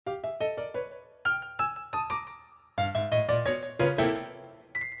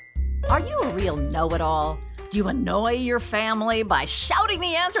Are you a real know-it-all? Do you annoy your family by shouting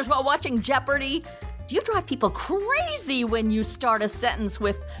the answers while watching Jeopardy? Do you drive people crazy when you start a sentence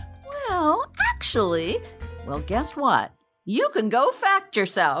with, well, actually? Well, guess what? You can go fact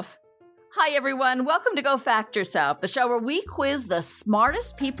yourself. Hi, everyone. Welcome to Go Fact Yourself, the show where we quiz the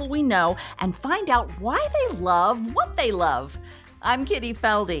smartest people we know and find out why they love what they love. I'm Kitty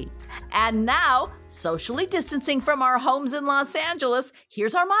Feldy. And now, socially distancing from our homes in Los Angeles,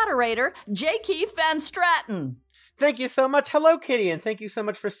 here's our moderator, J. Keith Van Stratton. Thank you so much. Hello, Kitty, and thank you so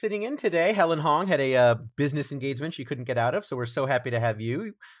much for sitting in today. Helen Hong had a business engagement she couldn't get out of, so we're so happy to have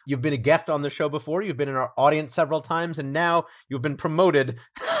you. You've been a guest on the show before. You've been in our audience several times, and now you've been promoted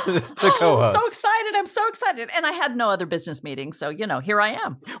to co-host. So excited. I'm so excited. And I had no other business meetings, so, here I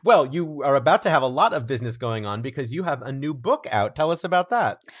am. Well, you are about to have a lot of business going on because you have a new book out. Tell us about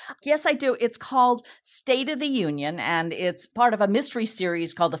that. Yes, I do. It's called State of the Union, and it's part of a mystery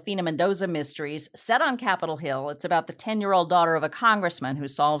series called the Fina Mendoza Mysteries, set on Capitol Hill. It's about the 10-year-old daughter of a congressman who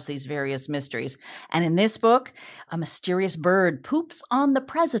solves these various mysteries. And in this book, a mysterious bird poops on the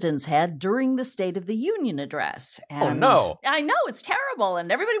president's head during the State of the Union address. And oh, no. I know, it's terrible,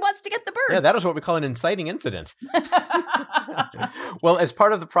 and everybody wants to get the bird. Yeah, that is what we call an inciting incident. Well, as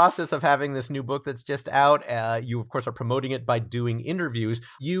part of the process of having this new book that's just out, you, of course, are promoting it by doing interviews.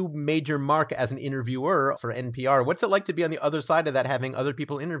 You made your mark as an interviewer for NPR. What's it like to be on the other side of that, having other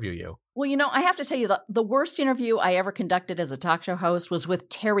people interview you? Well, I have to tell you, the worst interview I ever conducted as a talk show host was with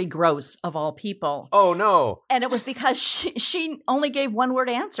Terry Gross, of all people. Oh, no. And it was because she only gave one-word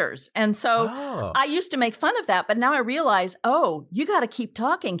answers. And so I used to make fun of that, but now I realize, you got to keep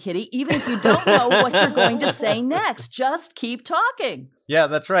talking, Kitty, even if you don't know what you're going to say next. Just keep talking. Yeah,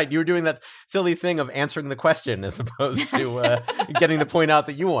 that's right. You were doing that silly thing of answering the question as opposed to getting the point out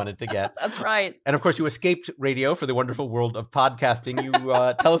that you wanted to get. That's right. And of course, you escaped radio for the wonderful world of podcasting. You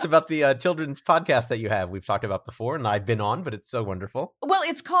tell us about the children's podcast that you have. We've talked about before, and I've been on, but it's so wonderful. Well,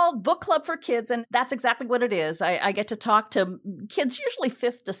 it's called Book Club for Kids, and that's exactly what it is. I get to talk to kids, usually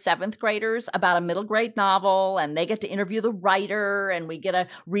 5th to 7th graders, about a middle grade novel, and they get to interview the writer, and we get a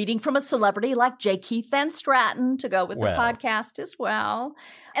reading from a celebrity like J. Keith Van Stratton to go with the podcast as well.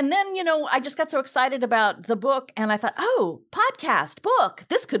 And then, I just got so excited about the book and I thought, podcast, book,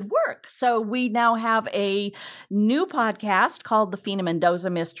 this could work. So we now have a new podcast called the Fina Mendoza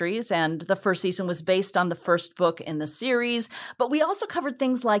Mysteries. And the first season was based on the first book in the series. But we also covered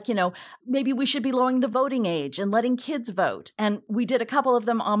things like, maybe we should be lowering the voting age and letting kids vote. And we did a couple of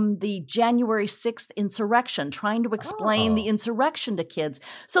them on the January 6th insurrection, trying to explain the insurrection to kids.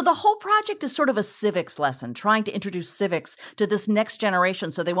 So the whole project is sort of a civics lesson, trying to introduce civics to this next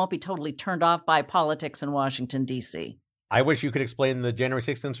generation so they won't be totally turned off by politics in Washington, D.C. I wish you could explain the January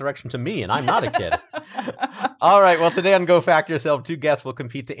 6th insurrection to me, and I'm not a kid. All right, well, today on Go Fact Yourself, 2 guests will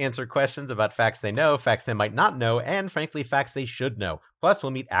compete to answer questions about facts they know, facts they might not know, and frankly, facts they should know. Plus,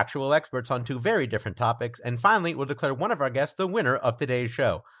 we'll meet actual experts on 2 very different topics, and finally, we'll declare one of our guests the winner of today's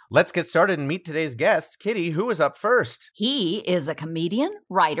show. Let's get started and meet today's guest. Kitty, who is up first? He is a comedian,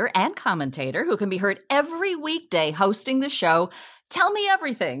 writer, and commentator who can be heard every weekday hosting the show Tell Me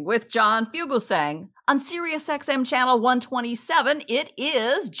Everything with John Fugelsang. On SiriusXM Channel 127, it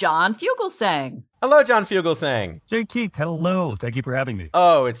is John Fugelsang. Hello, John Fugelsang. J. Keith, hello. Thank you for having me.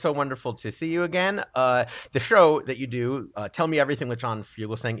 Oh, it's so wonderful to see you again. The show that you do, Tell Me Everything with John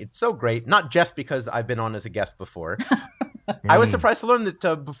Fugelsang, it's so great, not just because I've been on as a guest before. I was surprised to learn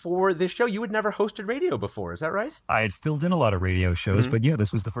that before this show, you had never hosted radio before. Is that right? I had filled in a lot of radio shows, but yeah,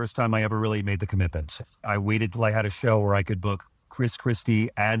 this was the first time I ever really made the commitment. I waited till I had a show where I could book Chris Christie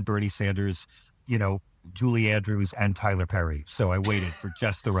and Bernie Sanders, Julie Andrews and Tyler Perry. So I waited for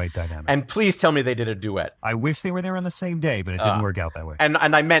just the right dynamic. And please tell me they did a duet. I wish they were there on the same day, but it didn't work out that way. And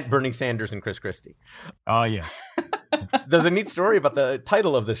I meant Bernie Sanders and Chris Christie. Oh, yes. There's a neat story about the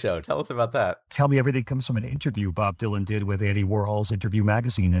title of the show. Tell us about that. Tell Me Everything comes from an interview Bob Dylan did with Andy Warhol's Interview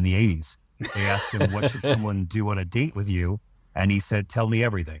magazine in the 80s. They asked him, what should someone do on a date with you? And he said, tell me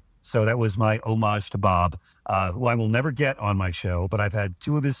everything. So that was my homage to Bob, who I will never get on my show, but I've had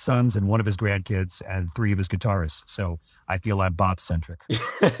 2 of his sons and 1 of his grandkids and 3 of his guitarists. So I feel I'm Bob-centric.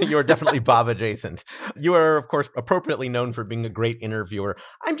 You're definitely Bob adjacent. You are, of course, appropriately known for being a great interviewer.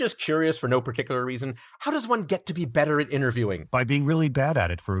 I'm just curious, for no particular reason, how does one get to be better at interviewing? By being really bad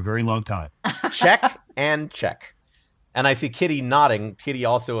at it for a very long time. Check and check. And I see Kitty nodding. Kitty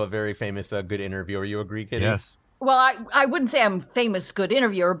also a very famous good interviewer. You agree, Kitty? Yes. Well, I wouldn't say I'm a famous good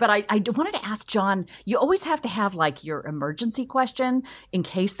interviewer, but I wanted to ask John, you always have to have like your emergency question in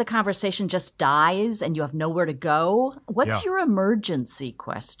case the conversation just dies and you have nowhere to go. What's your emergency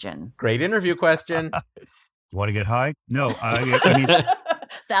question? Great interview question. You want to get high? No, I mean,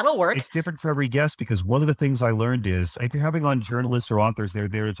 That'll work. It's different for every guest because one of the things I learned is if you're having on journalists or authors, they're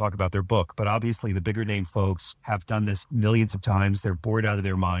there to talk about their book. But obviously the bigger name folks have done this millions of times. They're bored out of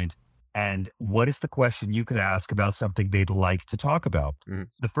their mind. And what is the question you could ask about something they'd like to talk about? Mm-hmm.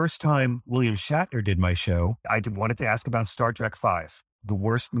 The first time William Shatner did my show, I wanted to ask about Star Trek V, the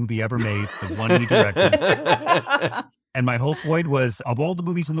worst movie ever made, the one he directed. And my whole point was, of all the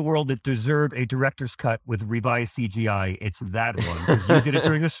movies in the world that deserve a director's cut with revised CGI, it's that one. Because you did it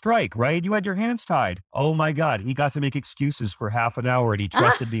during a strike, right? You had your hands tied. Oh my God. He got to make excuses for half an hour and he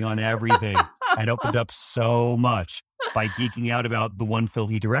trusted me on everything and opened up so much by geeking out about the one film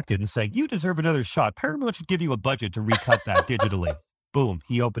he directed and saying, you deserve another shot. Paramount should give you a budget to recut that digitally. Boom.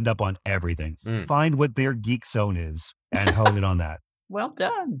 He opened up on everything. Find what their geek zone is and hone it on that. Well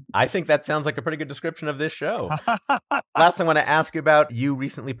done. I think that sounds like a pretty good description of this show. Last thing I want to ask you about, you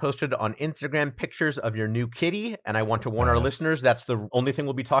recently posted on Instagram pictures of your new kitty, and I want to warn our listeners that's the only thing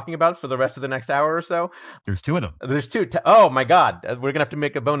we'll be talking about for the rest of the next hour or so. There's two of them. There's two. Oh, my God. We're going to have to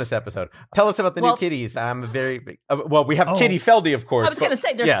make a bonus episode. Tell us about the new kitties. I'm very big. We have Kitty Feldy, of course. I was going to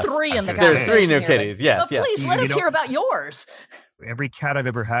say, there's three in the There's three new kitties, yes. But please, let us hear about yours. Every cat I've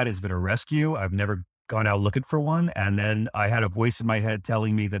ever had has been a rescue. I've never gone out looking for one. And then I had a voice in my head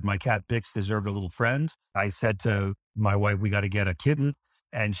telling me that my cat Bix deserved a little friend. I said to my wife, we got to get a kitten.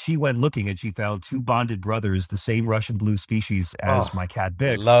 And she went looking and she found two bonded brothers, the same Russian blue species as my cat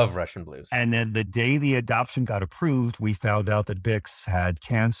Bix. Love Russian blues. And then the day the adoption got approved, we found out that Bix had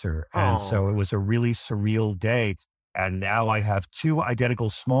cancer. And so it was a really surreal day. And now I have two identical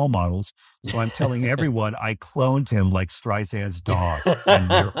small models. So I'm telling everyone I cloned him like Streisand's dog.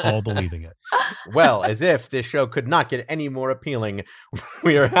 And they're all believing it. Well, as if this show could not get any more appealing,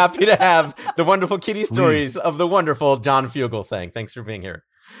 we are happy to have the wonderful kitty stories of the wonderful John Fugelsang. Thanks for being here.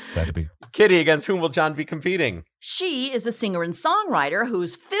 Glad to be. Kitty, against whom will John be competing? She is a singer and songwriter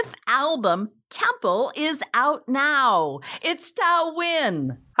whose fifth album, Temple, is out now. It's Thao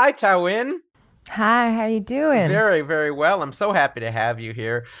Nguyen. Hi, Thao Nguyen. Hi, how you doing? Very, very well. I'm so happy to have you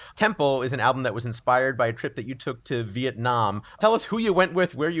here. Temple is an album that was inspired by a trip that you took to Vietnam. Tell us who you went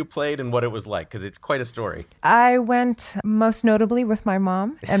with, where you played, and what it was like, because it's quite a story. I went most notably with my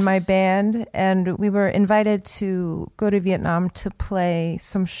mom and my band, and we were invited to go to Vietnam to play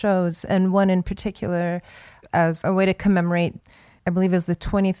some shows, and one in particular as a way to commemorate, I believe it was the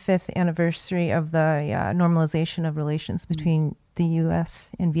 25th anniversary of the normalization of relations between the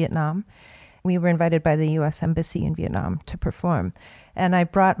U.S. and Vietnam. We were invited by the U.S. Embassy in Vietnam to perform. And I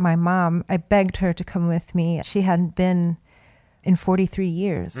brought my mom. I begged her to come with me. She hadn't been in 43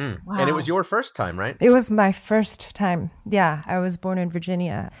 years. Wow. And it was your first time, right? It was my first time. Yeah, I was born in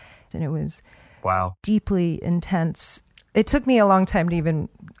Virginia. And it was deeply intense. It took me a long time to even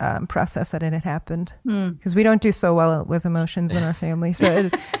process that it had happened, because we don't do so well with emotions in our family. So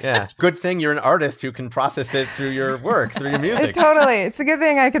good thing you're an artist who can process it through your work, through your music. Totally. It's a good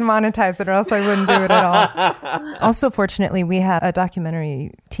thing I can monetize it, or else I wouldn't do it at all. Also, fortunately, we had a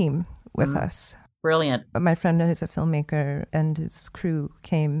documentary team with us. Brilliant. My friend who's a filmmaker and his crew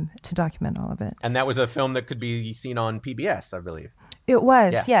came to document all of it. And that was a film that could be seen on PBS, I believe. It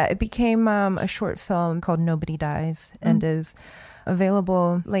was, It became a short film called Nobody Dies and is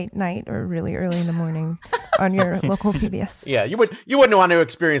available late night or really early in the morning on your local PBS. Yeah, you wouldn't want to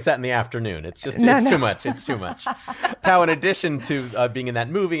experience that in the afternoon. It's just too much. It's too much. Thao, in addition to being in that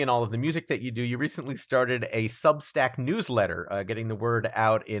movie and all of the music that you do, you recently started a Substack newsletter, getting the word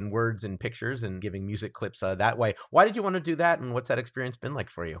out in words and pictures and giving music clips that way. Why did you want to do that, and what's that experience been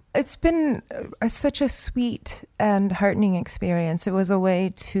like for you? It's been such a sweet and heartening experience. It was a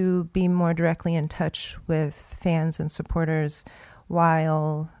way to be more directly in touch with fans and supporters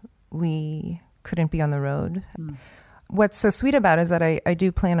while we couldn't be on the road. What's so sweet about it is that I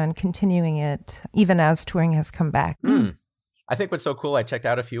do plan on continuing it even as touring has come back. I think what's so cool, I checked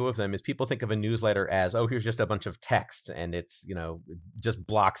out a few of them, is people think of a newsletter as, here's just a bunch of text and it's, just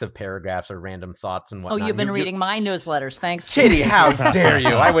blocks of paragraphs or random thoughts and whatnot. Oh, you've been reading my newsletters. Thanks. Kitty, how dare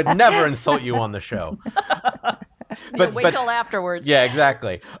you? I would never insult you on the show. But wait till afterwards. Yeah,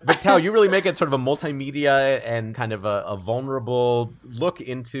 exactly. But Thao, you really make it sort of a multimedia and kind of a vulnerable look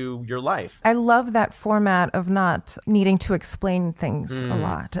into your life. I love that format of not needing to explain things a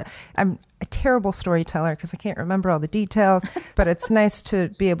lot. I'm a terrible storyteller because I can't remember all the details, but it's nice to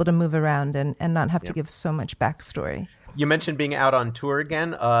be able to move around and not have to give so much backstory. You mentioned being out on tour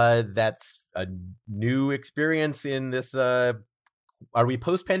again. That's a new experience in this Are we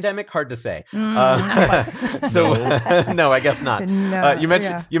post-pandemic? Hard to say. So no, I guess not. No,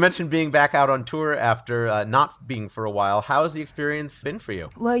 You mentioned being back out on tour after not being for a while. How has the experience been for you?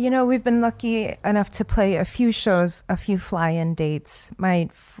 Well, we've been lucky enough to play a few shows, a few fly-in dates. My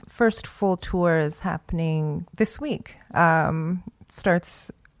first full tour is happening this week. It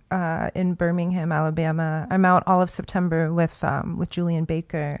starts in Birmingham, Alabama. I'm out all of September with Julian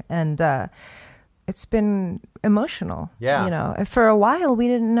Baker, and it's been emotional. Yeah. For a while we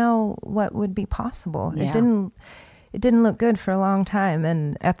didn't know what would be possible. Yeah. It didn't look good for a long time,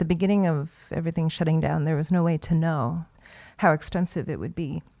 and at the beginning of everything shutting down, there was no way to know how extensive it would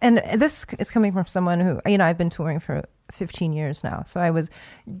be. And this is coming from someone who, I've been touring for 15 years now, so I was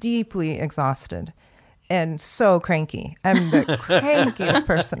deeply exhausted and so cranky. I'm the crankiest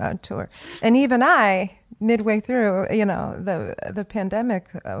person on tour. And even I, midway through, the pandemic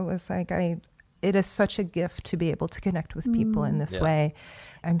was like, it is such a gift to be able to connect with people in this way.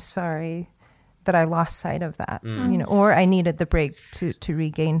 I'm sorry that I lost sight of that, or I needed the break to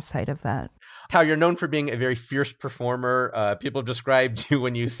regain sight of that. Tao, you're known for being a very fierce performer. People have described you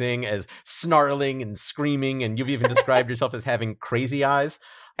when you sing as snarling and screaming, and you've even described yourself as having crazy eyes.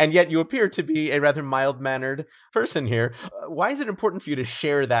 And yet you appear to be a rather mild-mannered person here. Why is it important for you to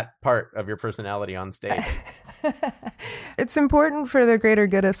share that part of your personality on stage? It's important for the greater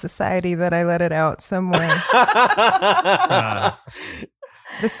good of society that I let it out somewhere.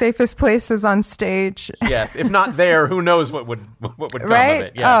 The safest place is on stage. Yes, if not there, who knows what would come right? of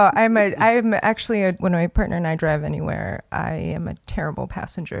it? Yeah. Oh, I'm actually when my partner and I drive anywhere, I am a terrible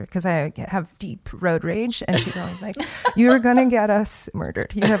passenger because I have deep road rage, and she's always like, "You're gonna get us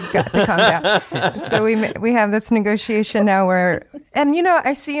murdered. You have got to calm down." So we have this negotiation now where, and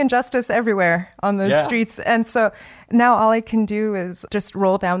I see injustice everywhere on the streets, and so now all I can do is just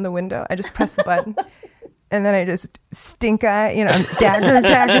roll down the window. I just press the button. And then I just stink eye,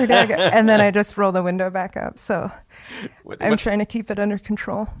 dagger, and then I just roll the window back up. So I'm trying to keep it under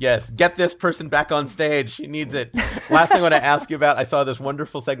control. Yes, get this person back on stage. She needs it. Last thing I want to ask you about, I saw this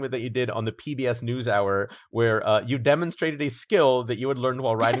wonderful segment that you did on the PBS NewsHour where you demonstrated a skill that you had learned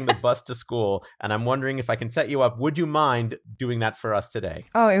while riding the bus to school. And I'm wondering if I can set you up. Would you mind doing that for us today?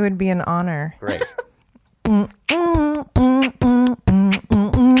 Oh, it would be an honor. Great.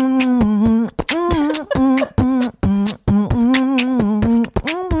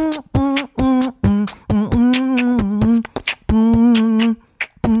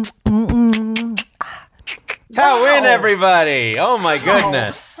 Tao win, everybody! Oh my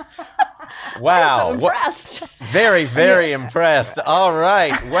goodness! Wow. I'm so impressed. Very, very impressed. All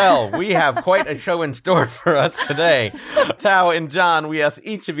right. Well, we have quite a show in store for us today. Tao and John, we ask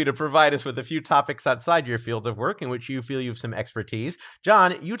each of you to provide us with a few topics outside your field of work in which you feel you have some expertise.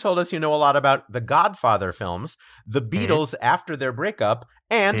 John, you told us you know a lot about the Godfather films, the Beatles after their breakup,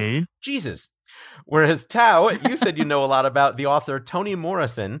 and Jesus. Whereas Tao, you said you know a lot about the author Toni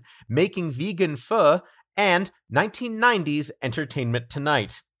Morrison, Making Vegan Pho, and 1990s Entertainment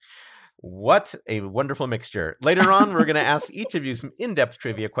Tonight. What a wonderful mixture. Later on, we're going to ask each of you some in-depth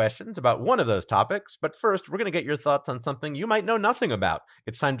trivia questions about one of those topics. But first, we're going to get your thoughts on something you might know nothing about.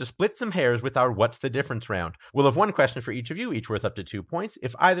 It's time to split some hairs with our What's the Difference round. We'll have one question for each of you, each worth up to 2 points.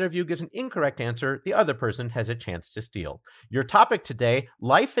 If either of you gives an incorrect answer, the other person has a chance to steal. Your topic today,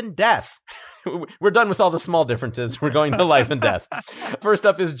 life and death. We're done with all the small differences. We're going to life and death. First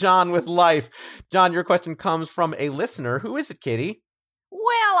up is John with life. John, your question comes from a listener. Who is it, Katie?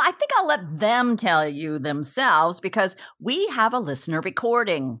 Well, I think I'll let them tell you themselves because we have a listener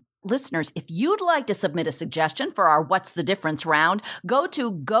recording. Listeners, if you'd like to submit a suggestion for our What's the Difference round, go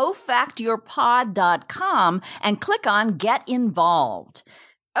to gofactyourpod.com and click on Get Involved.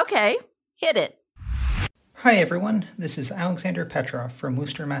 Okay, hit it. Hi, everyone. This is Alexander Petrov from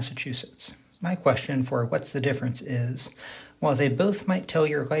Worcester, Massachusetts. My question for What's the Difference is, while they both might tell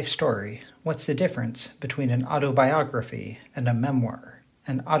your life story, what's the difference between an autobiography and a memoir?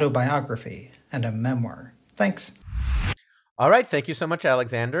 An autobiography and a memoir. Thanks. All right. Thank you so much,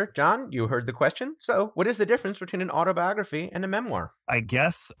 Alexander. John, you heard the question. So what is the difference between an autobiography and a memoir? I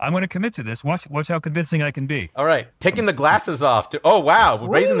guess I'm going to commit to this. Watch how convincing I can be. All right. Taking the glasses off. Oh, wow.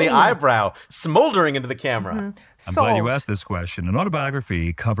 Raising the eyebrow. Smoldering into the camera. I'm glad you asked this question. An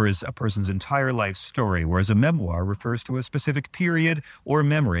autobiography covers a person's entire life story, whereas a memoir refers to a specific period or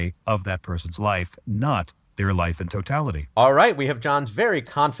memory of that person's life, not their life in totality. All right. We have John's very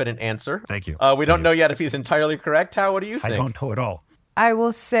confident answer. Thank you. We don't know yet if he's entirely correct. Tao, what do you think? I don't know at all. I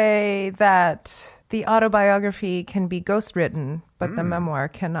will say that the autobiography can be ghostwritten, but the memoir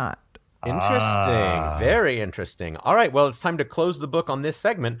cannot. Interesting. Very interesting. All right, well, it's time to close the book on this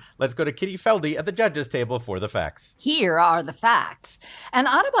segment. Let's go to Kitty Feldy at the judges' table for the facts. Here are the facts. An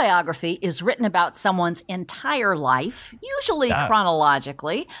autobiography is written about someone's entire life, usually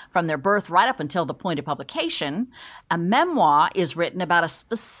chronologically, from their birth right up until the point of publication. A memoir is written about a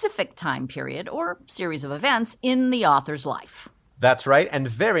specific time period or series of events in the author's life. That's right, and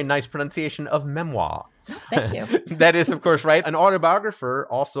very nice pronunciation of memoir. Thank you. That is, of course, right. An autobiographer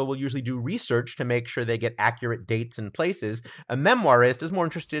also will usually do research to make sure they get accurate dates and places. A memoirist is more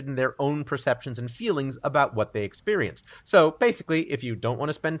interested in their own perceptions and feelings about what they experienced. So basically, if you don't want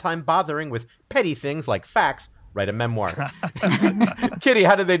to spend time bothering with petty things like facts, write a memoir. Kitty,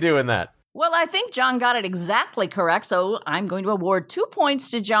 how did they do in that? Well, I think John got it exactly correct, so I'm going to award 2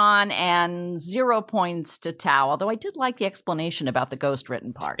 points to John and 0 points to Tao, although I did like the explanation about the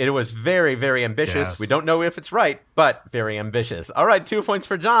ghost-written part. It was very, very ambitious. Yes. We don't know if it's right, but very ambitious. All right, 2 points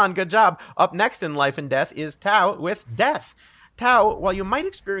for John. Good job. Up next in Life and Death is Tao with Death. Tao, while you might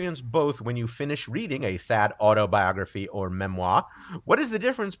experience both when you finish reading a sad autobiography or memoir, what is the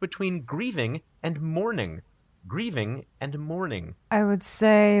difference between grieving and mourning? Grieving and mourning. I would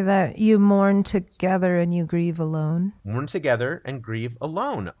say that you mourn together and you grieve alone. Mourn together and grieve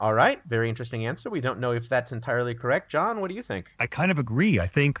alone. All right. Very interesting answer. We don't know if that's entirely correct. John, what do you think? I kind of agree. I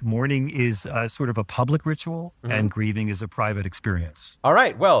think mourning is sort of a public ritual and grieving is a private experience. All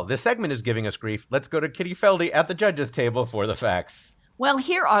right. Well, this segment is giving us grief. Let's go to Kitty Feldy at the judges' table for the facts. Well,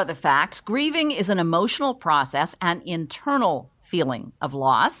 here are the facts. Grieving is an emotional process, an internal feeling of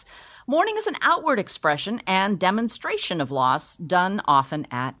loss. Mourning is an outward expression and demonstration of loss done often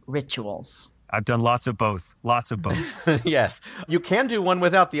at rituals. I've done lots of both. Yes. You can do one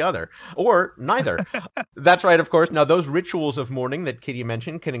without the other, or neither. That's right, of course. Now, those rituals of mourning that Kitty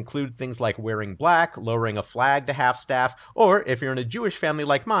mentioned can include things like wearing black, lowering a flag to half-staff, or, if you're in a Jewish family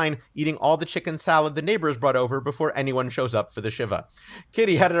like mine, eating all the chicken salad the neighbors brought over before anyone shows up for the Shiva.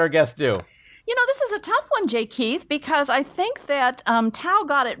 Kitty, how did our guests do? You know, this is a tough one, J. Keith, because I think that Tao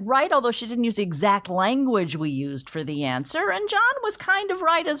got it right, although she didn't use the exact language we used for the answer, and John was kind of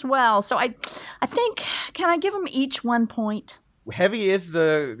right as well. So I think, can I give them each 1 point? Heavy is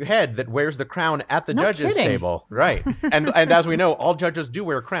the head that wears the crown at the No judges' kidding. table. Right. And as we know, all judges do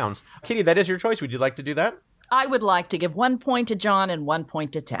wear crowns. Kitty, that is your choice. Would you like to do that? I would like to give 1 point to John and 1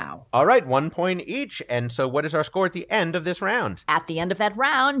 point to Tao. All right, 1 point each. And so what is our score at the end of this round? At the end of that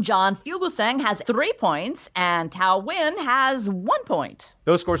round, John Fugelsang has 3 points and Tao Win has 1 point.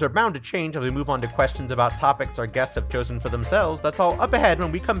 Those scores are bound to change as we move on to questions about topics our guests have chosen for themselves. That's all up ahead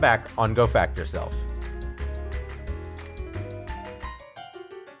when we come back on Go Fact Yourself.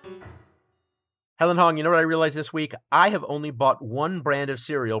 Helen Hong, you know what I realized this week? I have only bought one brand of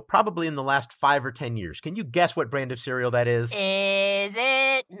cereal, probably in the last 5 or 10 years. Can you guess what brand of cereal that is? Is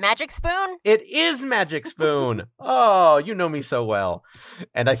it Magic Spoon? It is Magic Spoon. Oh, you know me so well.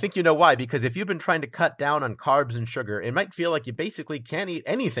 And I think you know why, because if you've been trying to cut down on carbs and sugar, it might feel like you basically can't eat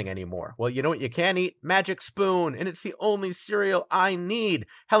anything anymore. Well, you know what you can eat? Magic Spoon, and it's the only cereal I need.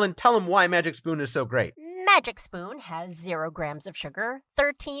 Helen, tell them why Magic Spoon is so great. Magic Spoon has 0 grams of sugar,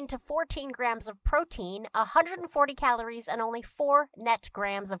 13 to 14 grams of protein, 140 calories, and only 4 net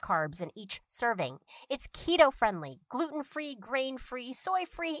grams of carbs in each serving. It's keto-friendly, gluten-free, grain-free,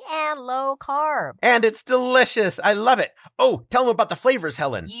 soy-free, and low-carb. And it's delicious. I love it. Oh, tell them about the flavors,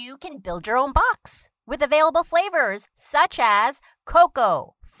 Helen. You can build your own box with available flavors such as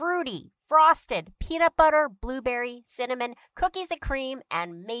cocoa, fruity, frosted, peanut butter, blueberry, cinnamon, cookies and cream,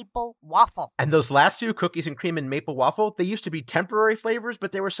 and maple waffle. And those last two, cookies and cream and maple waffle, they used to be temporary flavors,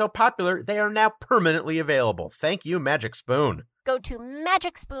 but they were so popular, they are now permanently available. Thank you, Magic Spoon. Go to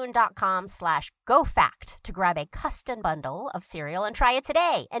magicspoon.com/GoFact to grab a custom bundle of cereal and try it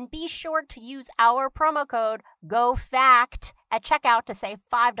today. And be sure to use our promo code GoFact at checkout to save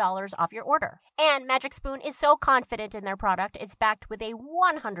 $5 off your order. And Magic Spoon is so confident in their product, it's backed with a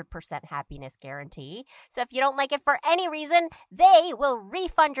 100% happiness guarantee. So if you don't like it for any reason, they will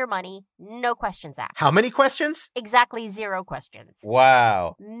refund your money, no questions asked. How many questions? Exactly 0 questions.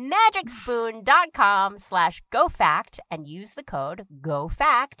 Wow. magicspoon.com/GoFact and use the code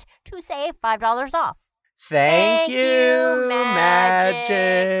GoFact to save $5 off. Thank Thank you, you, Magic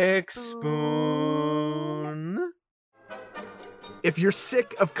Magic Spoon. If you're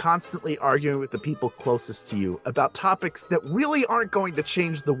sick of constantly arguing with the people closest to you about topics that really aren't going to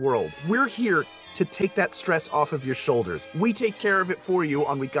change the world, we're here to take that stress off of your shoulders. We take care of it for you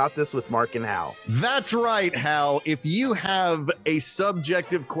on We Got This with Mark and Hal. That's right, Hal. If you have a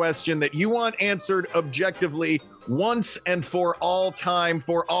subjective question that you want answered objectively once and for all time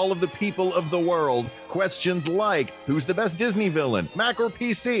for all of the people of the world, questions like, who's the best Disney villain, Mac or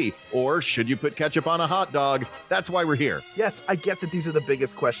PC? Or should you put ketchup on a hot dog? That's why we're here. Yes, I get that these are the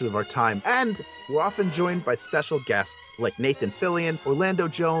biggest questions of our time, and we're often joined by special guests like Nathan Fillion, Orlando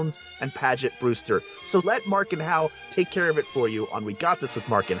Jones, and Paget Brewster. So let Mark and Hal take care of it for you on We Got This with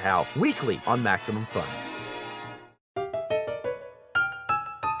Mark and Hal, weekly on Maximum Fun.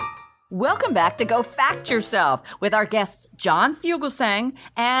 Welcome back to Go Fact Yourself with our guests John Fugelsang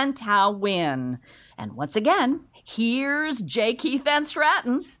and Tao Wynn. And once again, here's J. Keith Van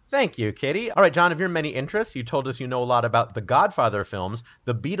Straten. Thank you, Katie. All right, John, of your many interests, you told us you know a lot about the Godfather films,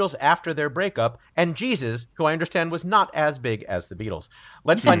 the Beatles after their breakup, and Jesus, who I understand was not as big as the Beatles.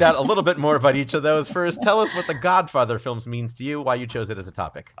 Let's find out a little bit more about each of those. First, tell us what the Godfather films means to you, why you chose it as a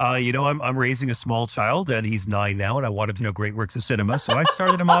topic. I'm raising a small child, and he's 9 now, and I wanted to know great works of cinema, so I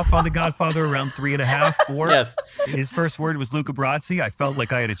started him off on The Godfather around 3.5, 4. Yes. His first word was Luca Brasi. I felt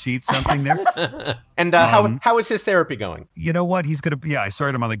like I had achieved something there. And how is his therapy going? You know what? I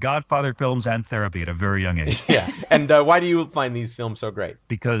started him on the Godfather films and therapy at a very young age. Yeah. And why do you find these films so great?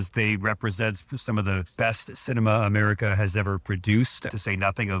 Because they represent some of the best cinema America has ever produced, to say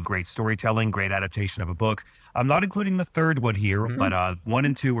nothing of great storytelling, great adaptation of a book. I'm not including the third one here, but 1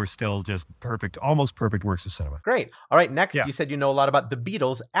 and 2 are still just perfect, almost perfect works of cinema. Great. All right, next, you said you know a lot about the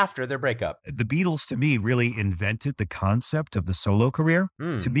Beatles after their breakup. The Beatles, to me, really invented the concept of the solo career.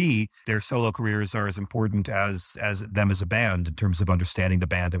 To me, their solo careers are as important as them as a band in terms of understanding the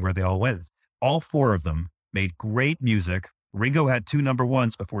band and where they all went. All 4 of them made great music. Ringo had 2 number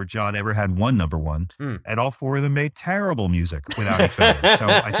ones before John ever had 1 number one, and all 4 of them made terrible music without each other. So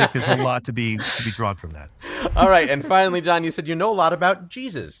I think there's a lot to be drawn from that. All right, and finally, John, you said you know a lot about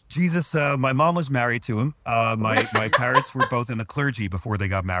Jesus. Jesus, my mom was married to him. My parents were both in the clergy before they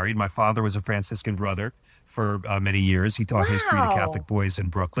got married. My father was a Franciscan brother for many years. He taught history to Catholic boys in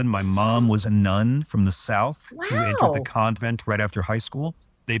Brooklyn. My mom was a nun from the South who entered the convent right after high school.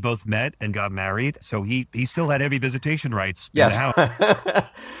 They both met and got married, so he still had heavy visitation rights in the house. Do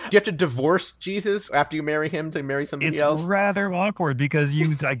you have to divorce Jesus after you marry him to marry somebody else? It's rather awkward because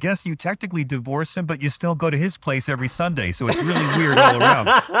I guess you technically divorce him, but you still go to his place every Sunday, so it's really weird all around.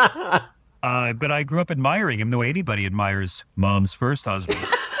 But I grew up admiring him the way anybody admires mom's first husband.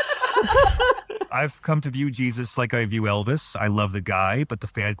 I've come to view Jesus like I view Elvis. I love the guy, but the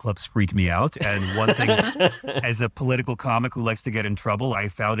fan clubs freak me out. And one thing, as a political comic who likes to get in trouble, I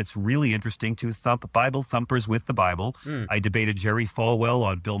found it's really interesting to thump Bible thumpers with the Bible. I debated Jerry Falwell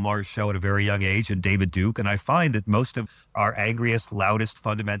on Bill Maher's show at a very young age and David Duke, and I find that most of our angriest, loudest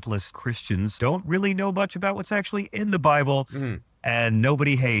fundamentalist Christians don't really know much about what's actually in the Bible. And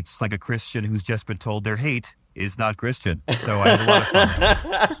nobody hates like a Christian who's just been told their hate is not Christian. So I have a lot of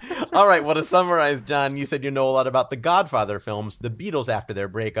fun. All right, well, to summarize, John, you said you know a lot about the Godfather films, the Beatles after their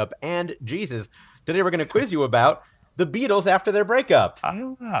breakup, and Jesus. Today we're going to quiz you about the Beatles after their breakup.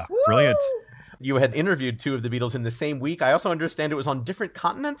 Brilliant. You had interviewed 2 of the Beatles in the same week. I also understand it was on different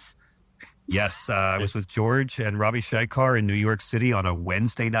continents. Yes, I was with George and Ravi Shankar in New York City on a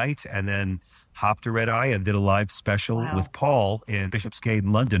Wednesday night, and then hopped a red eye and did a live special with Paul in Bishopsgate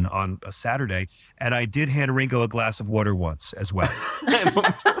in London on a Saturday. And I did hand Ringo a glass of water once as well.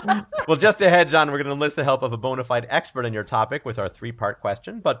 Well, just ahead, John, we're going to enlist the help of a bona fide expert on your topic with our 3-part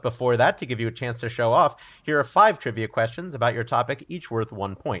question. But before that, to give you a chance to show off, here are 5 trivia questions about your topic, each worth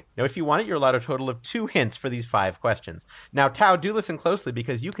 1 point. Now, if you want it, you're allowed a total of 2 hints for these 5 questions. Now, Tao, do listen closely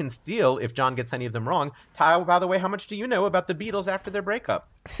because you can steal if John gets any of them wrong. Tao, by the way, how much do you know about the Beatles after their breakup?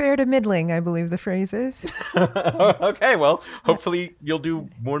 Fair to middling, I believe the phrase is. Okay, well, hopefully you'll do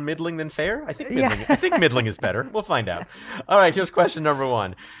more middling than fair. I think middling is better. We'll find out. All right, here's question number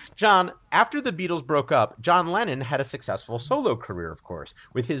 1. John, after the Beatles broke up, John Lennon had a successful solo career, of course,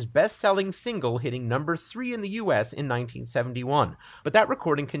 with his best-selling single hitting number 3 in the U.S. in 1971. But that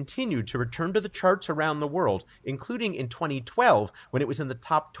recording continued to return to the charts around the world, including in 2012 when it was in the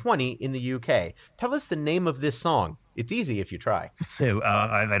top 20 in the U.K. Tell us the name of this song. It's easy if you try. So,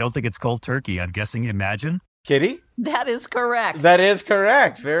 I don't think it's Cold Turkey. I'm guessing Imagine. Kitty? That is correct. That is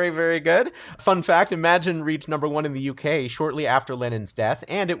correct. Very, very good. Fun fact, Imagine reached number 1 in the UK shortly after Lennon's death,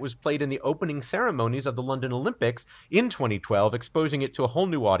 and it was played in the opening ceremonies of the London Olympics in 2012, exposing it to a whole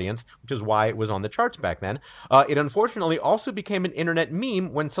new audience, which is why it was on the charts back then. It unfortunately also became an internet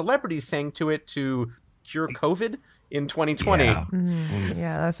meme when celebrities sang to it to cure COVID in 2020.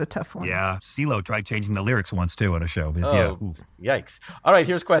 Yeah, that's a tough one. Yeah, CeeLo tried changing the lyrics once, too, on a show. But yikes. All right,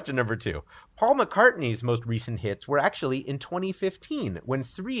 here's question number 2. Paul McCartney's most recent hits were actually in 2015, when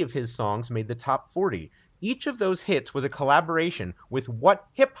 3 of his songs made the top 40. Each of those hits was a collaboration with what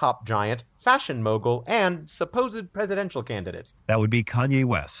hip-hop giant, fashion mogul, and supposed presidential candidate? That would be Kanye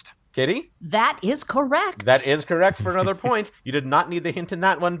West. Kitty? That is correct. That is correct for another point. You did not need the hint in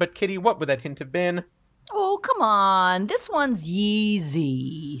that one, but Kitty, what would that hint have been? Oh, come on. This one's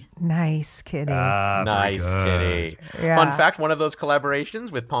Yeezy. Nice, Kitty. Nice, Kitty. Yeah. Fun fact, one of those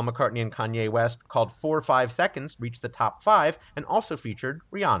collaborations with Paul McCartney and Kanye West called 4 or 5 Seconds reached the top 5 and also featured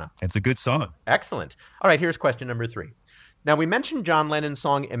Rihanna. It's a good song. Excellent. All right, here's question number 3. Now, we mentioned John Lennon's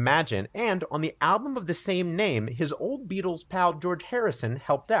song Imagine, and on the album of the same name, his old Beatles pal George Harrison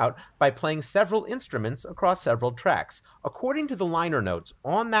helped out by playing several instruments across several tracks. According to the liner notes,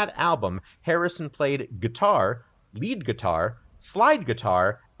 on that album, Harrison played guitar, lead guitar, slide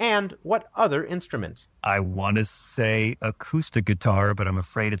guitar, and what other instrument? I want to say acoustic guitar, but I'm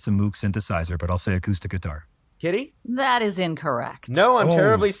afraid it's a Moog synthesizer, but I'll say acoustic guitar. Kitty? That is incorrect. No, I'm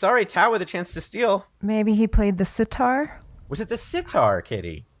terribly sorry. Tao with a chance to steal. Maybe he played the sitar? Was it the sitar,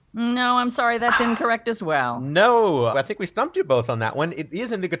 Kitty? No, I'm sorry. That's incorrect as well. No, I think we stumped you both on that one. It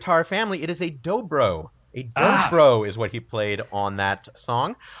is in the guitar family. It is a dobro. A dobro is what he played on that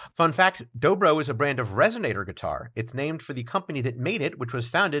song. Fun fact, dobro is a brand of resonator guitar. It's named for the company that made it, which was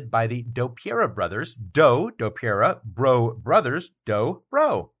founded by the Dopiera brothers. Dopiera, bro brothers,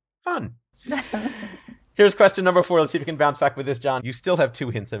 bro. Fun. Here's question number 4. Let's see if you can bounce back with this, John. You still have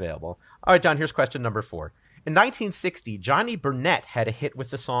 2 hints available. All right, John, here's question number 4. In 1960, Johnny Burnett had a hit with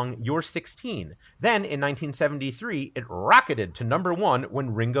the song You're 16. Then, in 1973, it rocketed to number 1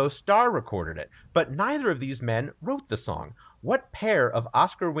 when Ringo Starr recorded it. But neither of these men wrote the song. What pair of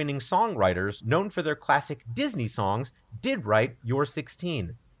Oscar-winning songwriters known for their classic Disney songs did write You're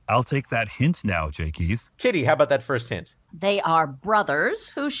 16? I'll take that hint now, J. Keith. Kitty, how about that first hint? They are brothers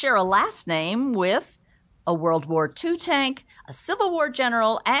who share a last name with a World War II tank, a Civil War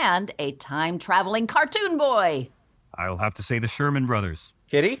general, and a time-traveling cartoon boy. I'll have to say the Sherman Brothers.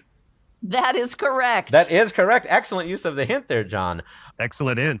 Kitty? That is correct. That is correct. Excellent use of the hint there, John.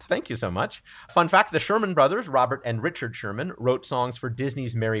 Excellent hint. Thank you so much. Fun fact, the Sherman Brothers, Robert and Richard Sherman, wrote songs for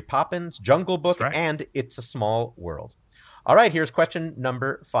Disney's Mary Poppins, Jungle Book, and It's a Small World. All right, here's question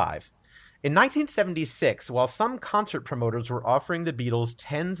number 5. In 1976, while some concert promoters were offering the Beatles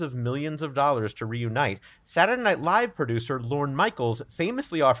tens of millions of dollars to reunite, Saturday Night Live producer Lorne Michaels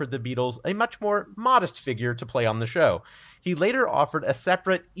famously offered the Beatles a much more modest figure to play on the show. He later offered a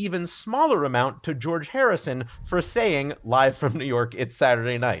separate, even smaller amount to George Harrison for saying, live from New York, it's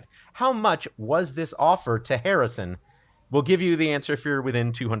Saturday night. How much was this offer to Harrison? We'll give you the answer if you're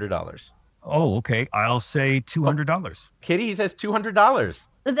within $200. Oh, okay. I'll say $200. Kitty says $200.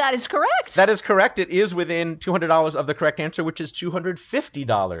 That is correct. That is correct. It is within $200 of the correct answer, which is $250.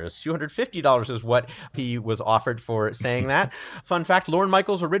 $250 is what he was offered for saying that. Fun fact, Lorne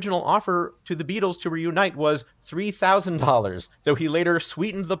Michaels' original offer to the Beatles to reunite was $3,000, though he later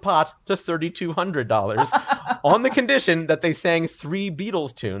sweetened the pot to $3,200 on the condition that they sang 3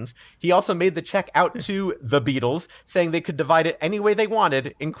 Beatles tunes. He also made the check out to the Beatles, saying they could divide it any way they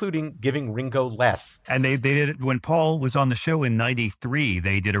wanted, including giving Ringo less. And they did it when Paul was on the show in 93.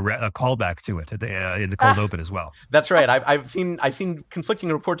 They did a callback to it in the cold open as well. That's right. I've seen conflicting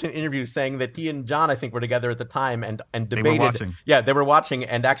reports and interviews saying that he and John, I think, were together at the time and debated. They were watching. Yeah, they were watching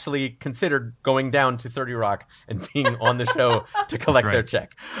and actually considered going down to 30 Rock and being on the show to collect their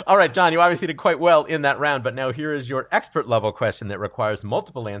check. All right, John, you obviously did quite well in that round, but now here is your expert level question that requires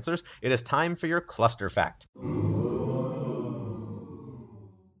multiple answers. It is time for your cluster fact.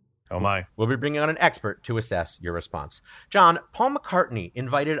 Oh my. We'll be bringing on an expert to assess your response. John, Paul McCartney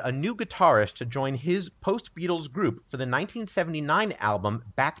invited a new guitarist to join his post-Beatles group for the 1979 album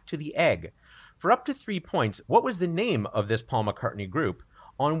Back to the Egg. For up to 3 points, what was the name of this Paul McCartney group?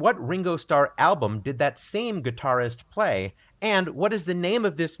 On what Ringo Starr album did that same guitarist play? And what is the name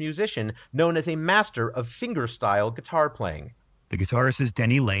of this musician known as a master of fingerstyle guitar playing? The guitarist is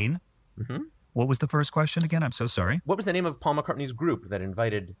Denny Lane. Mm-hmm. What was the first question again? I'm so sorry. What was the name of Paul McCartney's group that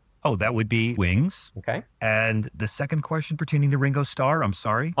invited... Oh, that would be Wings. Okay. And the second question pertaining to Ringo Starr, I'm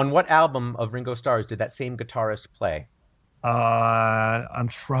sorry. On what album of Ringo Starr's did that same guitarist play? I'm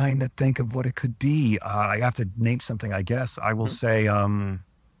trying to think of what it could be. I have to name something, I guess. I will say, oh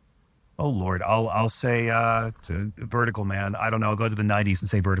Lord, I'll say Vertical Man. I don't know. I'll go to the 90s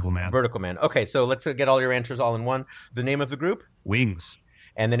and say Vertical Man. Vertical Man. Okay, so let's get all your answers all in one. The name of the group? Wings.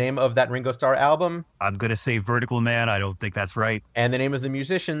 And the name of that Ringo Starr album? I'm going to say Vertical Man. I don't think that's right. And the name of the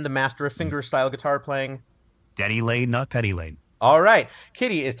musician, the master of fingerstyle guitar playing? Denny Lane, not Penny Lane. All right.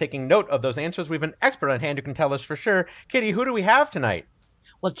 Kitty is taking note of those answers. We have an expert on hand who can tell us for sure. Kitty, who do we have tonight?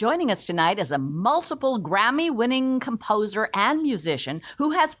 Well, joining us tonight is a multiple Grammy-winning composer and musician who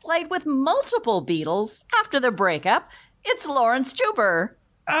has played with multiple Beatles after their breakup. It's Laurence Juber.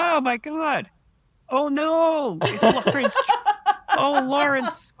 Oh, my God. Oh, no. It's Laurence. Oh,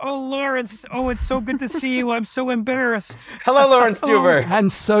 Laurence. Oh, Laurence. Oh, it's so good to see you. I'm so embarrassed. Hello, Laurence Juber. And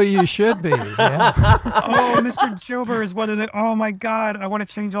so you should be. Yeah. Oh, Mr. Juber is one of the... Oh, my God. I want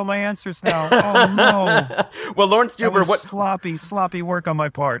to change all my answers now. Oh, no. Well, Laurence That Juber, was sloppy work on my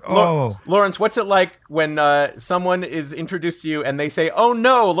part. Oh. Laurence, what's it like when someone is introduced to you and they say, "Oh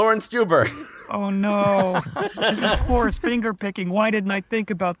no, Laurence Juber"? Oh, no. This is coarse finger picking. Why didn't I think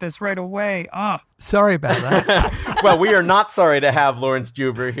about this right away? Sorry about that. Well, we are not sorry to have Laurence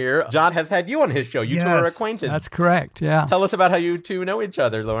Juber here. John has had you on his show. You two are acquainted. That's correct, yeah. Tell us about how you two know each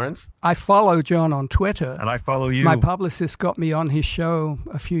other, Laurence. I follow John on Twitter. And I follow you. My publicist got me on his show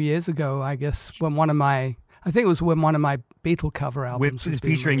a few years ago, I guess, when one of my Beatle cover albums was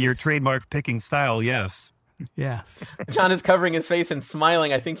being featuring your released. trademark picking style, yes. Yes. John is covering his face and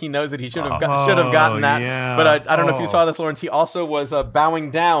smiling. I think he knows that he should have gotten that. Yeah. But I don't know if you saw this, Laurence. He also was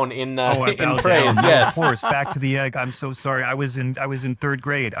bowing down in praise. Down. Yes, of course. Back to the egg. I'm so sorry. I was in third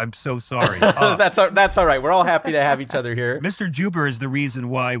grade. I'm so sorry. That's all right. We're all happy to have each other here. Mr. Juber is the reason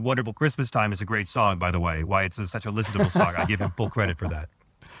why "Wonderful Christmas Time" is a great song. By the way, why it's such a listenable song. I give him full credit for that.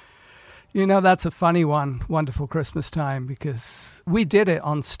 You know, that's a funny one, Wonderful Christmas Time, because we did it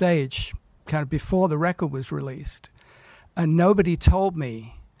on stage kind of before the record was released, and nobody told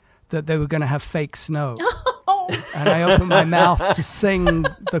me that they were going to have fake snow. And I opened my mouth to sing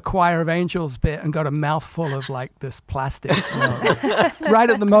the Choir of Angels bit and got a mouthful of like this plastic snow. Right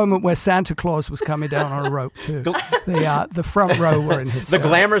at the moment where Santa Claus was coming down on a rope too. The front row were in his The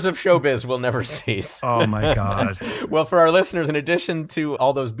glamours of showbiz will never cease. Oh my God. Well, for our listeners, in addition to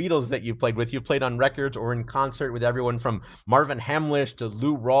all those Beatles that you played on records or in concert with everyone from Marvin Hamlish to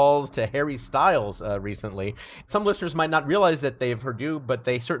Lou Rawls to Harry Styles recently. Some listeners might not realize that they've heard you, but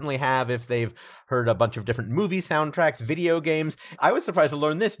they certainly have if they've heard a bunch of different movie soundtracks, video games. I was surprised to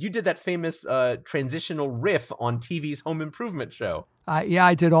learn this. You did that famous transitional riff on TV's Home Improvement show.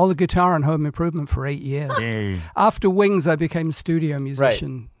 I did all the guitar on Home Improvement for 8 years. Hey. After Wings, I became a studio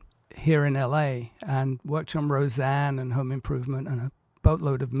musician here in LA and worked on Roseanne and Home Improvement and a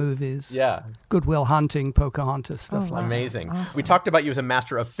boatload of movies. Yeah. Good Will Hunting, Pocahontas, stuff like that. Amazing. Awesome. We talked about you as a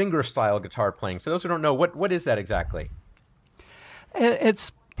master of fingerstyle guitar playing. For those who don't know, what is that exactly?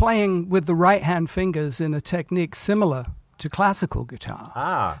 It's playing with the right-hand fingers in a technique similar to classical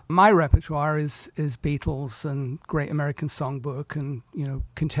guitar. My repertoire is Beatles and Great American Songbook and,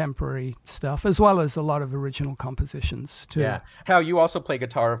 contemporary stuff, as well as a lot of original compositions, too. Yeah. Hal, you also play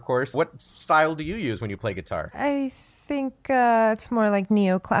guitar, of course. What style do you use when you play guitar? I think it's more like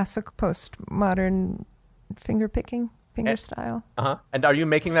neoclassic, postmodern finger style. Uh-huh. And are you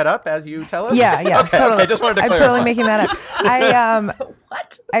making that up as you tell us? Yeah, Okay, totally. okay, just wanted to I'm clarify. totally making that up.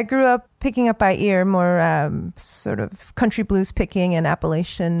 I grew up picking up by ear more sort of country blues picking and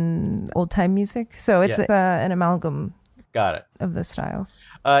Appalachian old time music. So it's an amalgam. Got it. Of those styles.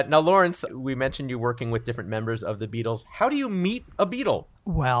 Now, Laurence, we mentioned you working with different members of the Beatles. How do you meet a Beatle?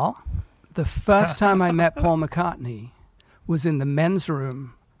 Well, the first time I met Paul McCartney was in the men's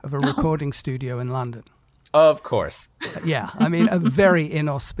room of a recording studio in London. Of course. Yeah, I mean, a very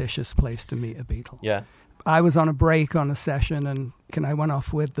inauspicious place to meet a Beatle. Yeah. I was on a break on a session, and I went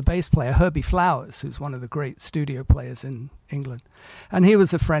off with the bass player, Herbie Flowers, who's one of the great studio players in England. And he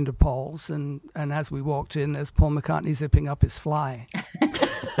was a friend of Paul's, and as we walked in, there's Paul McCartney zipping up his Fly.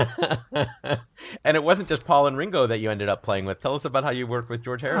 And it wasn't just Paul and Ringo that you ended up playing with. Tell us about how you worked with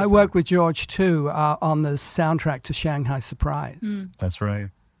George Harrison. I worked with George, too, on the soundtrack to Shanghai Surprise. That's right.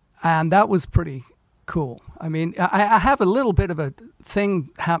 And that was pretty cool. I mean, I have a little bit of a thing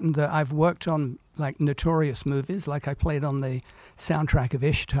happen that I've worked on, like notorious movies, like I played on the soundtrack of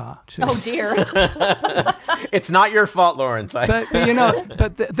Ishtar. Too. Oh, dear. It's not your fault, Lawrence. But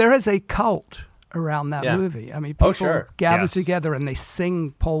there is a cult around that movie. I mean, people gather together and they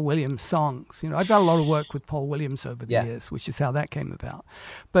sing Paul Williams songs. I've done a lot of work with Paul Williams over the years, which is how that came about.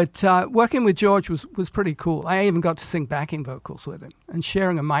 But working with George was pretty cool. I even got to sing backing vocals with him. And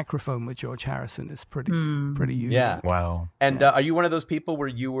sharing a microphone with George Harrison is pretty unique. Yeah. Wow. And are you one of those people where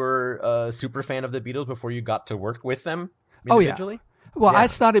you were a super fan of the Beatles before you got to work with them individually? Oh, yeah. Well, I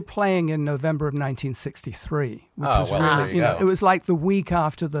started playing in November of 1963, which was really, it was like the week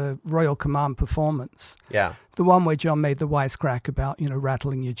after the Royal Command performance. Yeah. The one where John made the wisecrack about,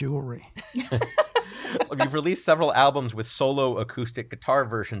 rattling your jewelry. You've released several albums with solo acoustic guitar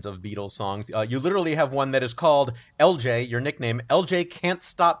versions of Beatles songs. You literally have one that is called LJ, your nickname. LJ Can't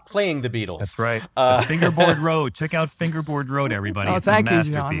Stop Playing the Beatles. That's right. Fingerboard Road. Check out Fingerboard Road, everybody. Oh, it's thank a you,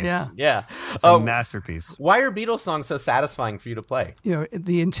 masterpiece. John. Yeah. It's a masterpiece. Why are Beatles songs so satisfying for you to play? You know,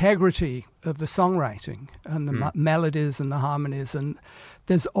 the integrity of the songwriting and the melodies and the harmonies. And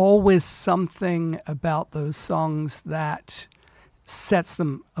there's always something about those songs that sets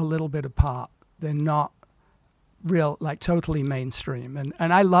them a little bit apart. They're not real, like totally mainstream.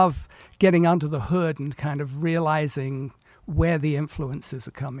 And I love getting under the hood and kind of realizing where the influences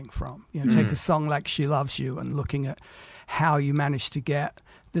are coming from. You know, take a song like She Loves You and looking at how you managed to get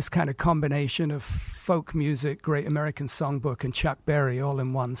this kind of combination of folk music, Great American Songbook, and Chuck Berry all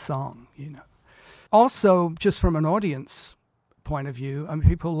in one song, you know. Also, just from an audience point of view, I mean,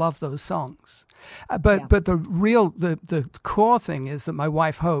 people love those songs. But the core thing is that my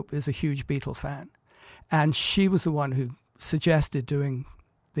wife, Hope, is a huge Beatle fan. And she was the one who suggested doing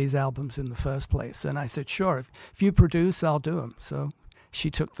these albums in the first place. And I said, sure, if you produce, I'll do them. So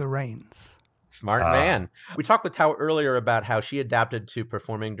she took the reins. Smart man. We talked with Tao earlier about how she adapted to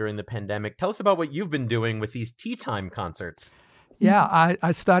performing during the pandemic. Tell us about what you've been doing with these tea time concerts. Yeah,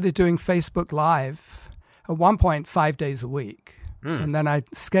 I started doing Facebook Live at one point 5 days a week. And then I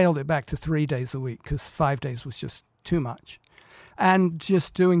scaled it back to 3 days a week because 5 days was just too much. And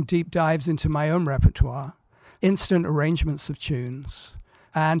just doing deep dives into my own repertoire, instant arrangements of tunes,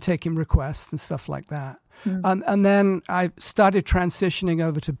 and taking requests and stuff like that. And then I started transitioning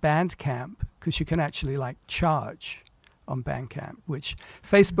over to Bandcamp because you can actually like charge on Bandcamp, which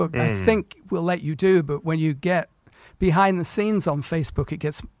Facebook I think will let you do, but when you get behind the scenes on Facebook, it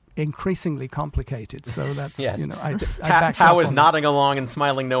gets increasingly complicated. So that's, you know, I Tao is nodding along and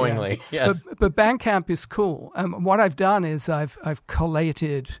smiling knowingly. Yeah. Yes. But Bandcamp is cool. What I've done is I've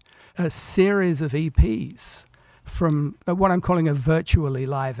collated a series of EPs from what I'm calling a virtually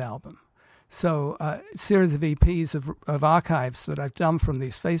live album. So a series of EPs of archives that I've done from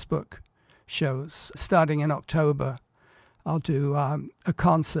these Facebook shows. Starting in October, I'll do a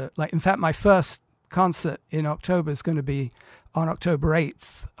concert. Like, in fact, my first concert in October is going to be on October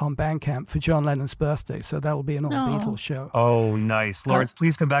 8th on Bandcamp for John Lennon's birthday. So that'll be an all Beatles show. Oh, nice. Lawrence,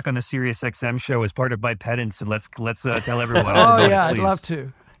 please come back on the Sirius XM show as part of my penance, and let's tell everyone. I'd love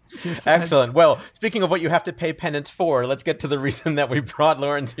to. Excellent. Well, speaking of what you have to pay penance for, let's get to the reason that we brought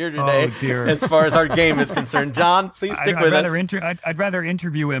Lawrence here today. Oh, dear. As far as our game is concerned. John, please stick with us. I'd rather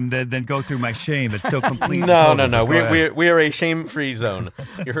interview him than go through my shame. It's so complete. No. We are a shame-free zone.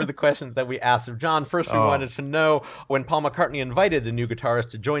 You heard the questions that we asked of John. First, we wanted to know when Paul McCartney invited the new guitarist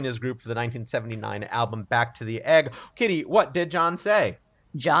to join his group for the 1979 album Back to the Egg. Kitty, what did John say?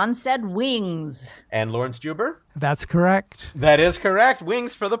 John said Wings. And Lawrence Juber? That's correct. That is correct.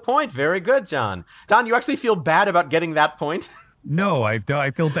 Wings for the point. Very good, John. Don, you actually feel bad about getting that point? No, I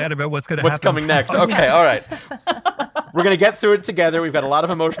feel bad about what's going to happen. What's coming next? Okay, all right. We're going to get through it together. We've got a lot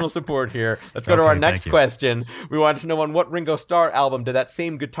of emotional support here. Let's go to our next question. We wanted to know on what Ringo Starr album did that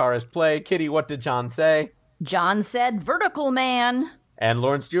same guitarist play. Kitty, what did John say? John said Vertical Man. And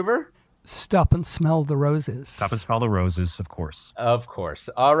Lawrence Juber? Stop and Smell the Roses. Stop and Smell the Roses, of course. Of course.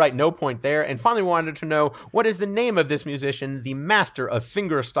 All right, no point there. And finally, we wanted to know, what is the name of this musician, the master of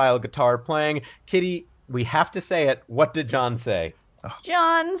finger-style guitar playing? Kitty, we have to say it. What did John say?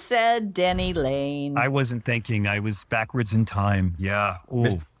 John said Denny Lane. I wasn't thinking. I was backwards in time. Yeah.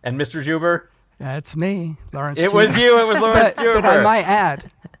 Ooh. And Mr. Juber? That's me, Lawrence It Juber. was you. It was Lawrence Juber. But I might add,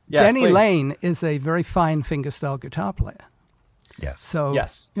 Yes, Denny please. Lane is a very fine fingerstyle guitar player. Yes. So,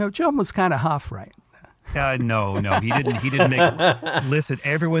 Yes. you know, John was kind of half right. No, he didn't make. Listen,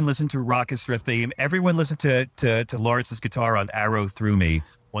 everyone listened to Rockestra Theme. Everyone listened to Lawrence's guitar on Arrow Through Me,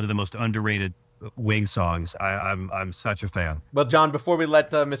 one of the most underrated Wing songs. I'm such a fan. Well, John, before we let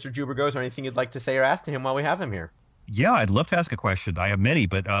Mr. Juber go, is there anything you'd like to say or ask to him while we have him here? Yeah, I'd love to ask a question. I have many,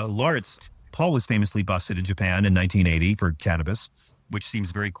 but Lawrence, Paul was famously busted in Japan in 1980 for cannabis, which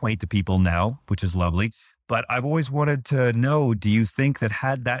seems very quaint to people now, which is lovely. But I've always wanted to know, do you think that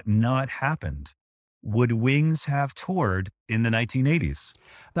had that not happened, would Wings have toured in the 1980s?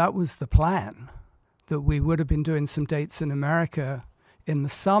 That was the plan, that we would have been doing some dates in America in the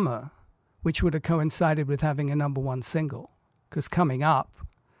summer, which would have coincided with having a number one single, because Coming Up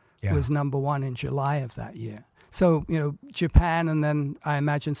was number one in July of that year. So, you know, Japan and then I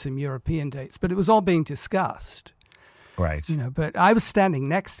imagine some European dates, but it was all being discussed. Right. You know, but I was standing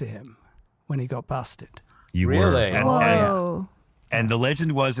next to him when he got busted. You Really? were. Whoa. And the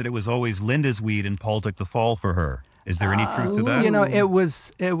legend was that it was always Linda's weed and Paul took the fall for her. Is there any truth to that? You know, it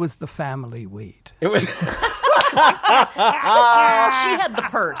was the family weed. It was. She had the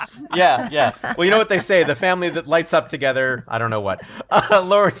purse. Yeah. Well, you know what they say, the family that lights up together, I don't know what.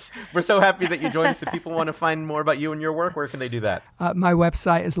 Lawrence, we're so happy that you joined us. If people want to find more about you and your work, where can they do that? My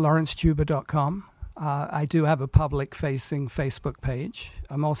website is lawrencejuber.com. I do have a public-facing Facebook page.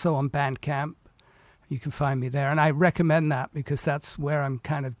 I'm also on Bandcamp. You can find me there. And I recommend that because that's where I'm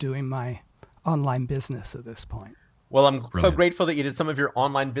kind of doing my online business at this point. Well, I'm so grateful that you did some of your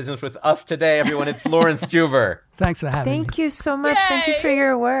online business with us today, everyone. It's Lawrence Juber. Thanks for having me. Thank you so much. Yay! Thank you for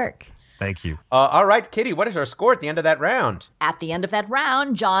your work. Thank you. All right, Kitty, what is our score at the end of that round? At the end of that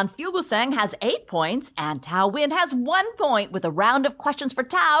round, John Fugelsang has 8 points and Tao Win has 1 point with a round of questions for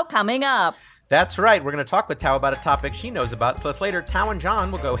Tao coming up. That's right. We're going to talk with Tao about a topic she knows about. Plus later, Tao and John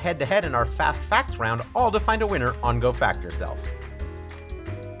will go head-to-head in our Fast Facts round, all to find a winner on Go Fact Yourself.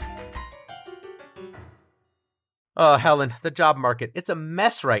 Oh, Helen, the job market, it's a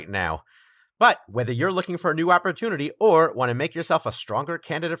mess right now. But whether you're looking for a new opportunity or want to make yourself a stronger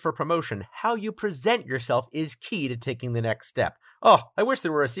candidate for promotion, how you present yourself is key to taking the next step. Oh, I wish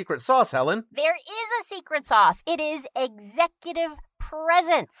there were a secret sauce, Helen. There is a secret sauce. It is executive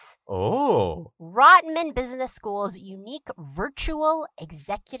presence. Oh. Rotman Business School's unique virtual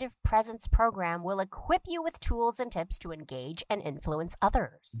executive presence program will equip you with tools and tips to engage and influence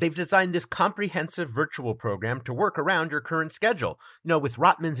others. They've designed this comprehensive virtual program to work around your current schedule. You know, with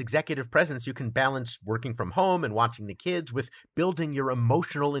Rotman's executive presence, you can balance working from home and watching the kids with building your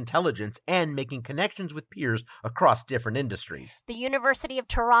emotional intelligence and making connections with peers across different industries. The University of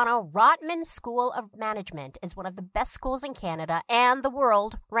Toronto Rotman School of Management is one of the best schools in Canada and the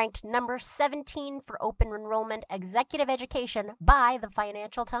world, ranked number 17 for open enrollment executive education by the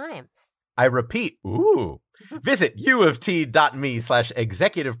Financial Times. I repeat, visit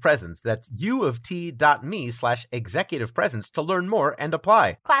uoft.me/executive presence. That's uoft.me/executive presence to learn more and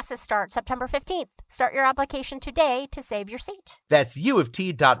apply. Classes start September 15th. Start your application today to save your seat. That's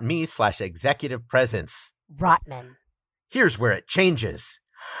uoft.me/executive presence. Rotman. Here's where it changes.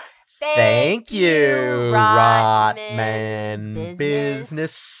 Thank you, Rotman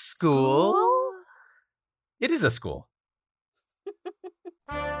Business School. It is a school.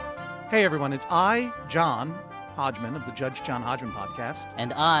 Hey everyone, it's I, John Hodgman of the Judge John Hodgman podcast.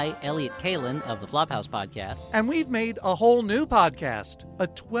 And I, Elliot Kalin of the Flophouse podcast. And we've made a whole new podcast, a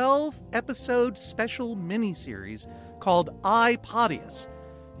 12-episode special mini-series called iPodius,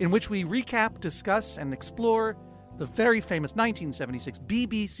 in which we recap, discuss, and explore the very famous 1976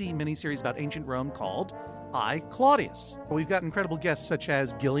 BBC miniseries about ancient Rome called I, Claudius. We've got incredible guests such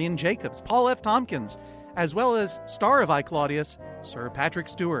as Gillian Jacobs, Paul F. Tompkins, as well as star of I, Claudius, Sir Patrick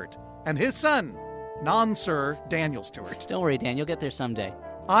Stewart, and his son, non-Sir Daniel Stewart. Don't worry, Dan, you'll get there someday.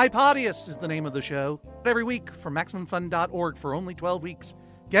 iPodius is the name of the show. Every week from MaximumFun.org for only 12 weeks.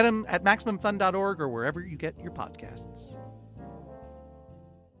 Get them at MaximumFun.org or wherever you get your podcasts.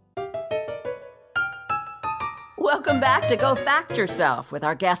 Welcome back to Go Fact Yourself with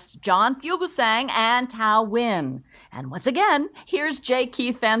our guests John Fugelsang and Tao Win. And once again, here's J.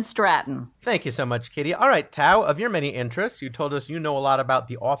 Keith Van Stratton. Thank you so much, Kitty. All right, Tao, of your many interests, you told us you know a lot about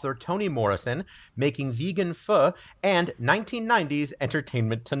the author Toni Morrison, Making Vegan Pho, and 1990s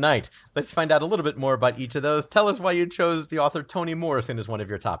Entertainment Tonight. Let's find out a little bit more about each of those. Tell us why you chose the author Toni Morrison as one of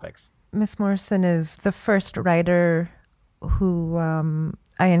your topics. Miss Morrison is the first writer who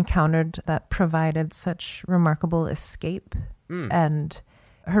I encountered that provided such remarkable escape. And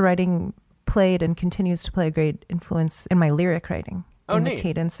her writing played and continues to play a great influence in my lyric writing. In neat. The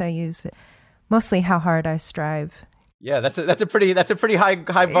cadence I use, mostly How Hard I Strive. Yeah, that's a pretty high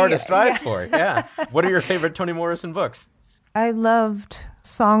bar to strive for. Yeah. What are your favorite Toni Morrison books? I loved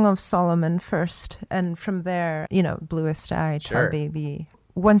Song of Solomon first, and from there, Bluest Eye, Tar Baby.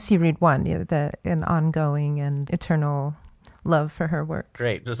 Once you read one, an ongoing and eternal love for her work.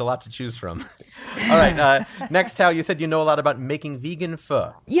 Great. There's a lot to choose from. All right. Next, Tao, you said you know a lot about making vegan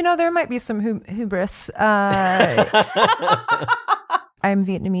pho. There might be some hubris. I'm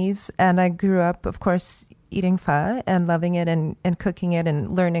Vietnamese, and I grew up, of course, eating pho and loving it and cooking it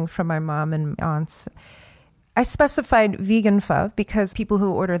and learning from my mom and aunts. I specified vegan pho because people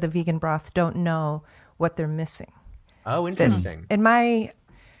who order the vegan broth don't know what they're missing. Oh, interesting. In my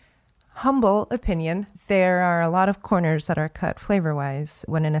humble opinion, there are a lot of corners that are cut flavor-wise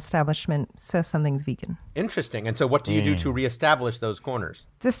when an establishment says something's vegan. Interesting. And so what do you do to reestablish those corners?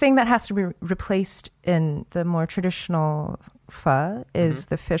 The thing that has to be replaced in the more traditional pho is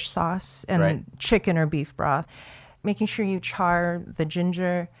the fish sauce and chicken or beef broth. Making sure you char the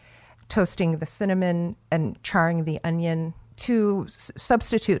ginger, toasting the cinnamon, and charring the onion. To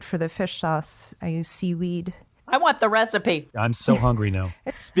substitute for the fish sauce, I use seaweed I want the recipe. I'm so hungry now.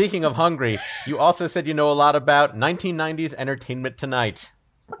 Speaking of hungry, you also said you know a lot about 1990s Entertainment Tonight.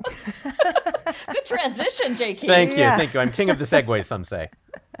 Good transition, J.K. Thank you. I'm king of the segues, some say.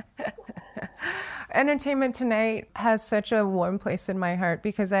 Entertainment Tonight has such a warm place in my heart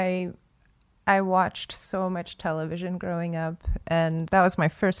because I watched so much television growing up, and that was my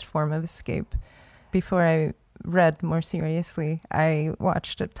first form of escape. Before I read more seriously, I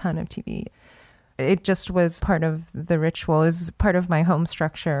watched a ton of TV. It just was part of the ritual. It was part of my home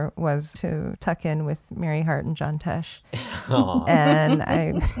structure was to tuck in with Mary Hart and John Tesh. And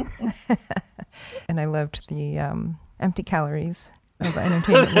I loved the empty calories of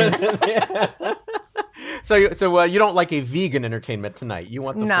entertainment news. So you don't like a vegan Entertainment Tonight. You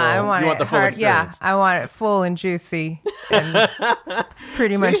want the full, I want you want the full hard. Yeah, experience. I want it full and juicy and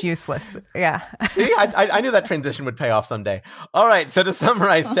pretty much useless. Yeah. See, I knew that transition would pay off someday. All right, so to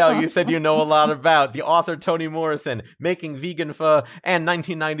summarize, Tal, you said you know a lot about the author Toni Morrison, making vegan pho, and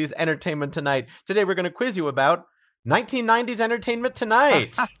 1990s Entertainment Tonight. Today we're going to quiz you about 1990s Entertainment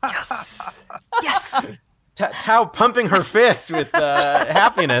Tonight. Yes. Yes. Tao pumping her fist with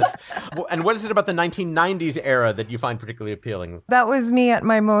happiness. And what is it about the 1990s era that you find particularly appealing? That was me at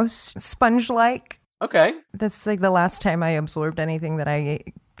my most sponge-like. Okay. That's like the last time I absorbed anything that I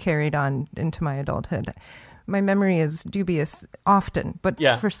carried on into my adulthood. My memory is dubious often, but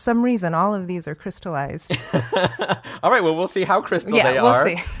for some reason, all of these are crystallized. All right, well, we'll see how crystal they are. Yeah, we'll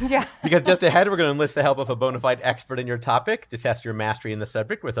see. Yeah. Because just ahead, we're going to enlist the help of a bona fide expert in your topic to test your mastery in the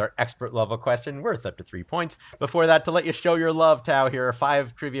subject with our expert level question worth up to 3 points. Before that, to let you show your love, Tao, here are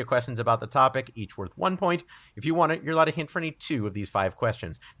 5 trivia questions about the topic, each worth 1 point. If you want it, you're allowed a hint for any 2 of these 5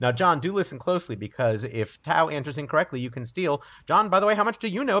 questions. Now, John, do listen closely because if Tao answers incorrectly, you can steal. John, by the way, how much do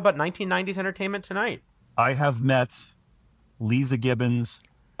you know about 1990s Entertainment Tonight? I have met Lisa Gibbons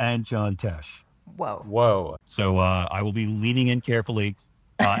and John Tesh. Whoa. So I will be leaning in carefully,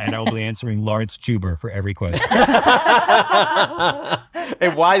 and I will be answering Lawrence Juber for every question. A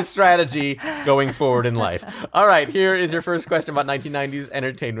wise strategy going forward in life. All right, here is your first question about 1990s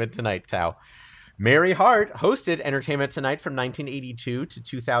Entertainment Tonight, Tao. Mary Hart hosted Entertainment Tonight from 1982 to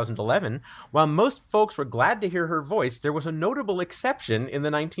 2011. While most folks were glad to hear her voice, there was a notable exception in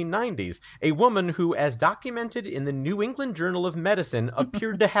the 1990s. A woman who, as documented in the New England Journal of Medicine,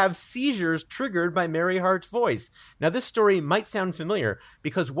 appeared to have seizures triggered by Mary Hart's voice. Now, this story might sound familiar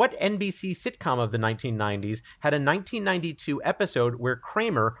because what NBC sitcom of the 1990s had a 1992 episode where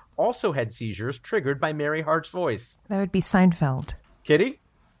Kramer also had seizures triggered by Mary Hart's voice? That would be Seinfeld. Kitty?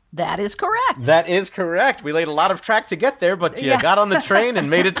 That is correct. That is correct. We laid a lot of track to get there, but you got on the train and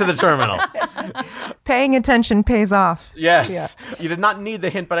made it to the terminal. Paying attention pays off. Yes. Yeah. You did not need the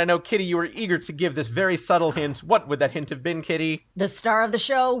hint, but I know, Kitty, you were eager to give this very subtle hint. What would that hint have been, Kitty? The star of the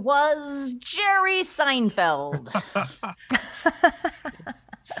show was Jerry Seinfeld.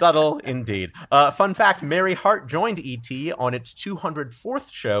 Subtle indeed. Fun fact, Mary Hart joined E.T. on its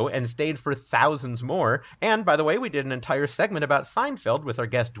 204th show and stayed for thousands more. And, by the way, we did an entire segment about Seinfeld with our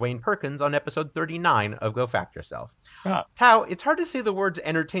guest Dwayne Perkins on episode 39 of Go Fact Yourself. Tao, it's hard to say the words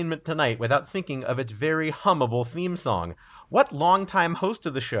Entertainment Tonight without thinking of its very hummable theme song. What longtime host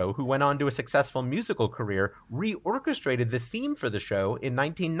of the show, who went on to a successful musical career, reorchestrated the theme for the show in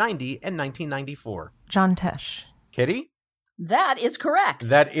 1990 and 1994? John Tesh. Kitty? That is correct.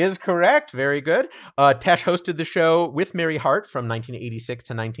 That is correct. Very good. Tesh hosted the show with Mary Hart from 1986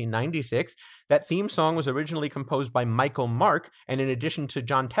 to 1996. That theme song was originally composed by Michael Mark, and in addition to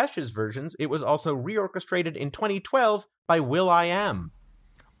John Tesh's versions, it was also reorchestrated in 2012 by will.i.am.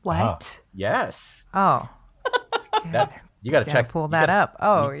 What? Yes. Oh. You got to check. Pull that up.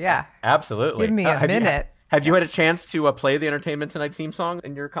 Oh, yeah. Absolutely. Give me a minute. Have you had a chance to play the Entertainment Tonight theme song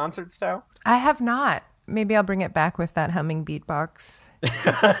in your concerts, Tao? I have not. Maybe I'll bring it back with that humming beatbox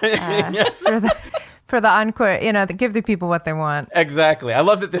for the encore, give the people what they want. Exactly. I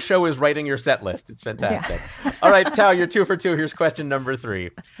love that the show is writing your set list. It's fantastic. Yeah. All right, Tao, you're 2 for 2. Here's question number 3.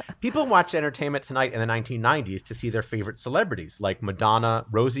 People watched Entertainment Tonight in the 1990s to see their favorite celebrities like Madonna,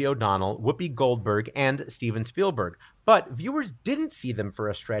 Rosie O'Donnell, Whoopi Goldberg, and Steven Spielberg. But viewers didn't see them for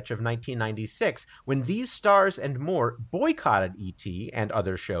a stretch of 1996 when these stars and more boycotted E.T. and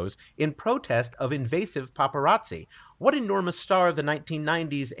other shows in protest of invasive paparazzi. What enormous star of the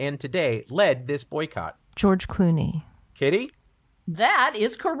 1990s and today led this boycott? George Clooney. Kitty? That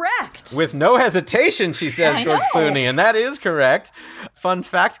is correct. With no hesitation, she says George Clooney, and that is correct. Fun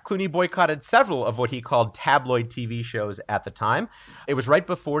fact, Clooney boycotted several of what he called tabloid TV shows at the time. It was right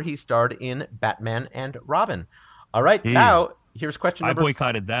before he starred in Batman and Robin. All right, Tao, here's question number... I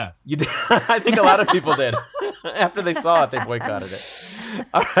boycotted that. You did? I think a lot of people did. After they saw it, they boycotted it.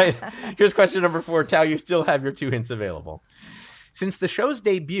 All right. Here's question number 4. Tao, you still have your 2 hints available. Since the show's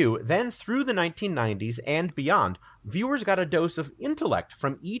debut, then through the 1990s and beyond, viewers got a dose of intellect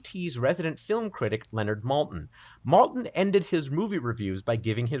from E.T.'s resident film critic, Leonard Maltin. Maltin ended his movie reviews by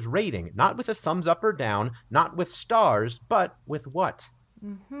giving his rating, not with a thumbs up or down, not with stars, but with what?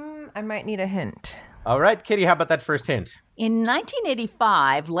 I might need a hint. All right, Kitty, how about that first hint? In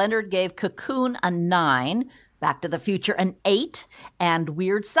 1985, Leonard gave Cocoon a 9, Back to the Future an 8, and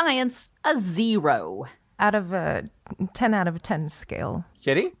Weird Science a 0. Out of a 10 out of a 10 scale.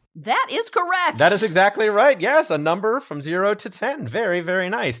 Kitty? That is correct. That is exactly right. Yes, a number from 0 to 10. Very, very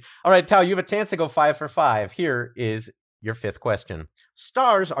nice. All right, Tao, you have a chance to go 5 for 5. Here is your 5th question.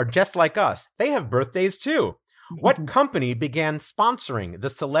 Stars are just like us. They have birthdays too. What company began sponsoring the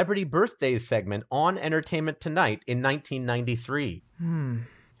Celebrity Birthdays segment on Entertainment Tonight in 1993?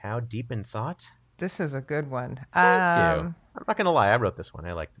 How deep in thought? This is a good one. Thank you. I'm not going to lie. I wrote this one.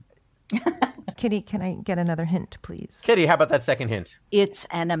 I liked it. Kitty, can I get another hint, please? Kitty, how about that second hint? It's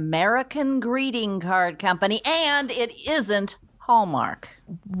an American greeting card company, and it isn't Hallmark.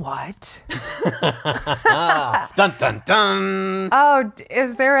 What? Dun, dun, dun. Oh,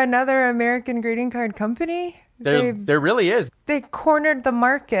 is there another American greeting card company? There really is. They cornered the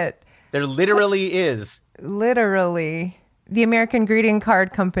market. There literally is. Literally. The American greeting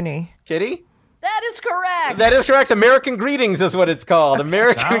card company. Kitty? That is correct. That is correct. American Greetings is what it's called.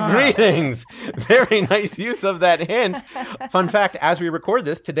 American Greetings. Very nice use of that hint. Fun fact, as we record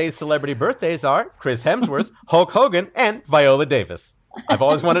this, today's celebrity birthdays are Chris Hemsworth, Hulk Hogan, and Viola Davis. I've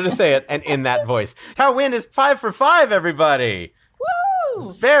always wanted to say it, and in that voice. Tao win is 5 for 5, everybody.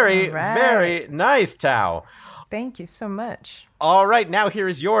 Woo! Very, very nice, Tao. Thank you so much. All right, now here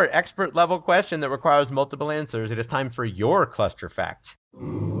is your expert level question that requires multiple answers. It is time for your cluster fact.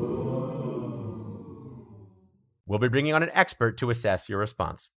 We'll be bringing on an expert to assess your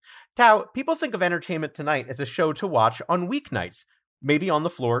response. Tao, people think of Entertainment Tonight as a show to watch on weeknights, maybe on the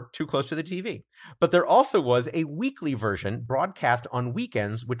floor too close to the TV. But there also was a weekly version broadcast on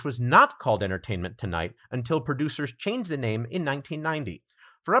weekends, which was not called Entertainment Tonight until producers changed the name in 1990.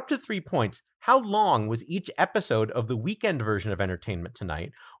 For up to 3 points, how long was each episode of the weekend version of Entertainment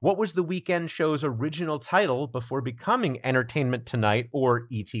Tonight? What was the weekend show's original title before becoming Entertainment Tonight or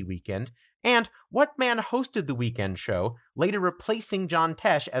ET Weekend? And what man hosted the weekend show, later replacing John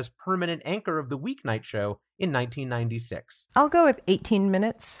Tesh as permanent anchor of the weeknight show in 1996? I'll go with 18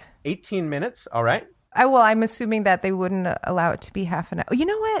 minutes. 18 minutes, all right. I'm assuming that they wouldn't allow it to be half an hour. You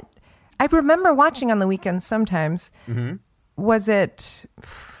know what? I remember watching on the weekends sometimes. Mm-hmm. Was it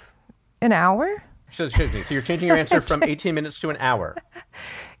an hour? So you're changing your answer from 18 minutes to an hour.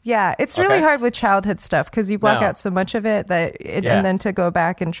 Yeah, it's really hard with childhood stuff because you block out so much of it and then to go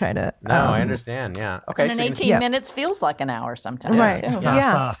back and try to. No, I understand. Yeah. Okay. And 18 minutes feels like an hour sometimes. Right. Too.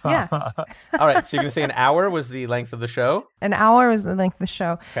 Yeah. All right. So you're going to say an hour was the length of the show? An hour was the length of the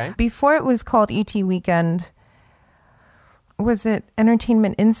show. Okay. Before it was called ET Weekend, was it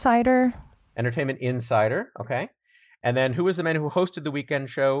Entertainment Insider? Entertainment Insider. Okay. And then who was the man who hosted the weekend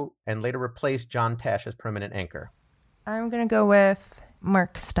show and later replaced John Tesh as permanent anchor? I'm going to go with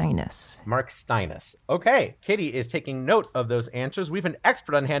Mark Steines. Mark Steines. Okay. Kitty is taking note of those answers. We have an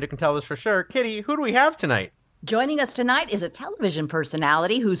expert on hand who can tell us for sure. Kitty, who do we have tonight? Joining us tonight is a television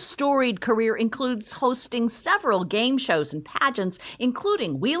personality whose storied career includes hosting several game shows and pageants,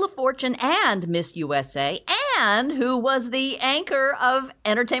 including Wheel of Fortune and Miss USA, and who was the anchor of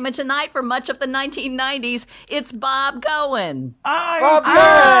Entertainment Tonight for much of the 1990s. It's Bob Goen. Bob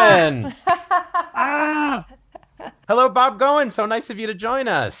Goen! Hello, Bob Goen. So nice of you to join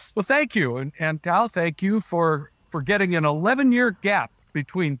us. Well, thank you. And Tao, thank you for getting an 11-year gap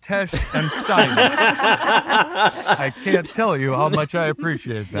between Tesh and Stein. I can't tell you how much I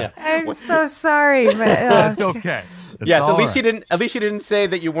appreciate that. I'm so sorry, but that's okay. Yes, at least you didn't say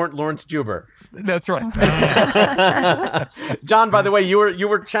that you weren't Lawrence Juber. That's right. John, by the way, you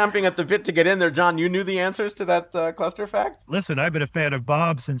were champing at the bit to get in there. John, you knew the answers to that cluster fact? Listen, I've been a fan of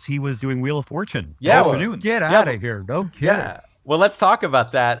Bob since he was doing Wheel of Fortune. Yeah, get out of here. No kidding. Yeah. Well, let's talk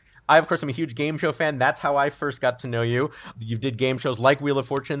about that. I, of course, am a huge game show fan. That's how I first got to know you. You did game shows like Wheel of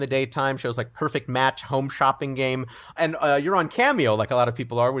Fortune in the daytime, shows like Perfect Match, Home Shopping Game, and you're on Cameo, like a lot of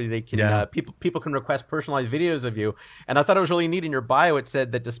people are, where they can people can request personalized videos of you. And I thought it was really neat in your bio. It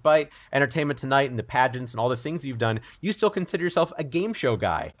said that despite Entertainment Tonight and the pageants and all the things you've done, you still consider yourself a game show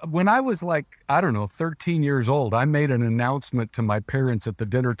guy. When I was 13 years old, I made an announcement to my parents at the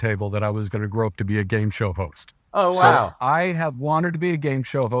dinner table that I was going to grow up to be a game show host. Oh, wow. So I have wanted to be a game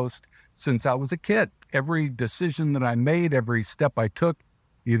show host since I was a kid. Every decision that I made, every step I took,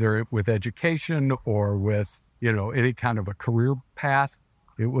 either with education or with, any kind of a career path,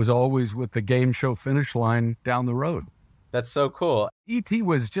 it was always with the game show finish line down the road. That's so cool. E.T.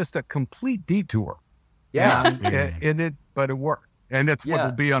 was just a complete detour. Yeah. But it worked. And it's what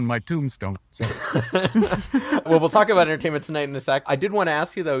will be on my tombstone. So. Well, we'll talk about entertainment tonight in a sec. I did want to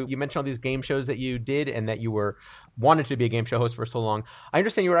ask you, though, you mentioned all these game shows that you did and that you wanted to be a game show host for so long. I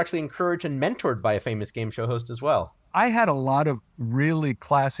understand you were actually encouraged and mentored by a famous game show host as well. I had a lot of really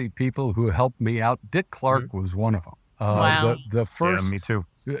classy people who helped me out. Dick Clark was one of them. Wow. The first, me too.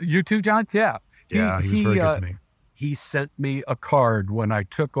 You too, John? Yeah. He was very good to me. He sent me a card when I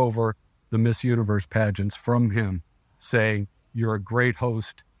took over the Miss Universe pageants from him saying, "You're a great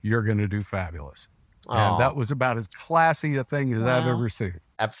host. You're going to do fabulous." And that was about as classy a thing as I've ever seen.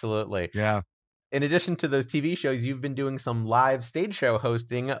 Absolutely. Yeah. In addition to those TV shows, you've been doing some live stage show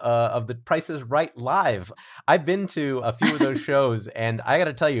hosting of The Price is Right Live. I've been to a few of those shows, and I got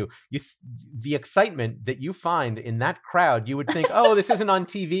to tell you, the excitement that you find in that crowd, you would think, oh, this isn't on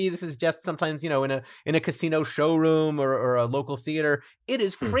TV. This is just sometimes, in a casino showroom or a local theater. It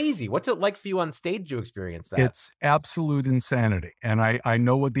is crazy. What's it like for you on stage to experience that? It's absolute insanity. And I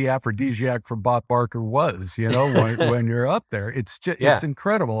know what the aphrodisiac for Bob Barker was, when you're up there. It's just, it's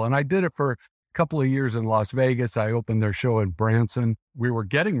incredible. And I did it for couple of years in Las Vegas. I opened their show in Branson. We were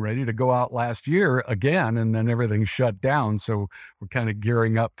getting ready to go out last year again, and then everything shut down. So we're kind of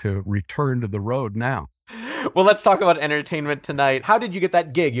gearing up to return to the road now. Well, let's talk about entertainment tonight. How did you get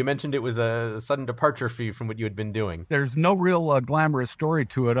that gig? You mentioned it was a sudden departure for you from what you had been doing. There's no real glamorous story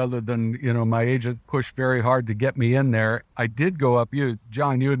to it other than, my agent pushed very hard to get me in there. I did go up.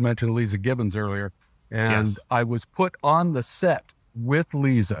 John, you had mentioned Lisa Gibbons earlier, and I was put on the set with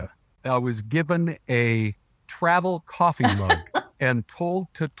Lisa. I was given a travel coffee mug and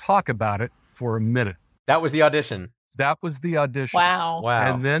told to talk about it for a minute. That was the audition. That was the audition. Wow.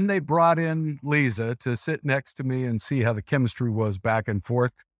 And then they brought in Lisa to sit next to me and see how the chemistry was back and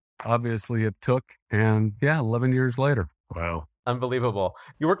forth. Obviously, it took. And 11 years later. Wow. Unbelievable.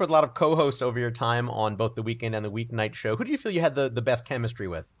 You work with a lot of co-hosts over your time on both the weekend and the weeknight show. Who do you feel you had the best chemistry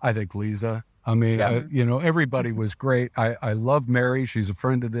with? I think Lisa. I mean, everybody was great. I love Mary. She's a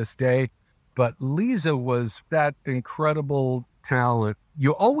friend to this day. But Lisa was that incredible talent.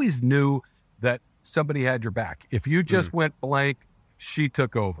 You always knew that somebody had your back. If you just went blank, she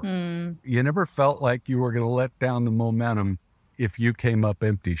took over. You never felt like you were going to let down the momentum if you came up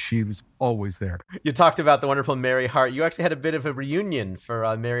empty. She was always there. You talked about the wonderful Mary Hart. You actually had a bit of a reunion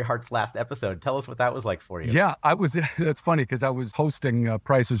for Mary Hart's last episode. Tell us what that was like for you. Yeah, that's funny because I was hosting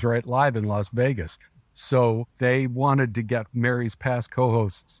Price is Right Live in Las Vegas. So they wanted to get Mary's past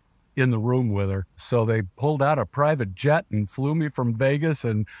co-hosts in the room with her. So they pulled out a private jet and flew me from Vegas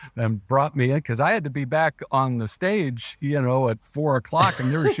and brought me in because I had to be back on the stage, at 4:00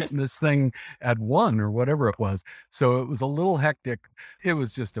 and they were shooting this thing at 1 or whatever it was. So it was a little hectic. It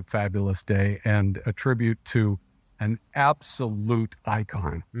was just a fabulous day and a tribute to an absolute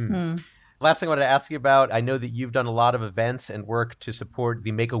icon. Last thing I wanted to ask you about, I know that you've done a lot of events and work to support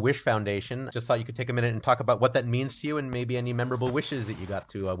the Make-A-Wish Foundation. Just thought you could take a minute and talk about what that means to you and maybe any memorable wishes that you got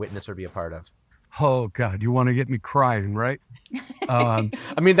to witness or be a part of. Oh, God, you want to get me crying, right? I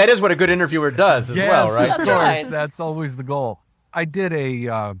mean, that is what a good interviewer does as well, right? Of course. That's always the goal. I did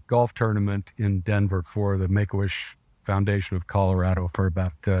a golf tournament in Denver for the Make-A-Wish Foundation of Colorado for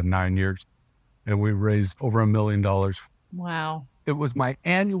about 9 years, and we raised over $1 million. Wow. It was my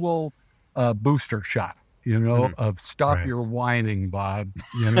annual booster shot, of stop your whining, Bob,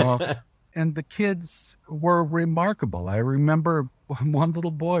 and the kids were remarkable. I remember one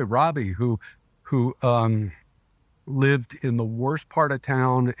little boy, Robbie, who lived in the worst part of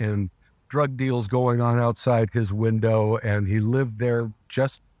town and drug deals going on outside his window. And he lived there,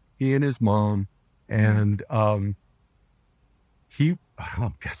 just he and his mom. And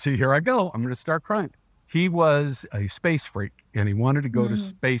see, here I go. I'm going to start crying. He was a space freak and he wanted to go to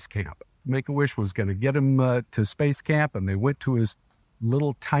space camp. Make-A-Wish was going to get him to space camp, and they went to his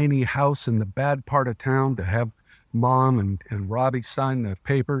little tiny house in the bad part of town to have Mom and Robbie sign the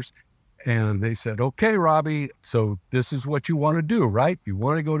papers. And they said, "Okay, Robbie, so this is what you want to do, right? You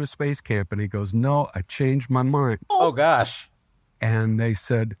want to go to space camp?" And he goes, "No, I changed my mind." Oh, gosh. And they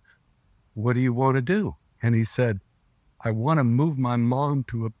said, "What do you want to do?" And he said, "I want to move my mom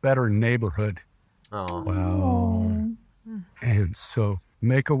to a better neighborhood." Oh. Wow. And so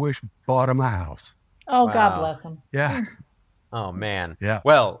Make-A-Wish bought him a house. Oh, wow. God bless him. Yeah. Oh, man. Yeah.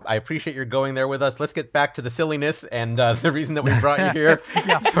 Well, I appreciate your going there with us. Let's get back to the silliness and the reason that we brought you here.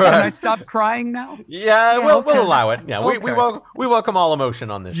 Yeah. Can I stop crying now? Yeah, we'll allow it. Yeah, Okay. we welcome all emotion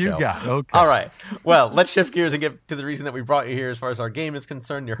on this show. You got it. Okay. All right. Well, let's shift gears and get to the reason that we brought you here as far as our game is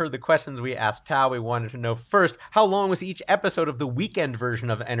concerned. You heard the questions we asked Tao. We wanted to know first, how long was each episode of the weekend version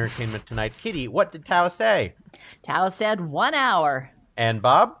of Entertainment Tonight? Kitty, what did Tao say? Tao said 1 hour. And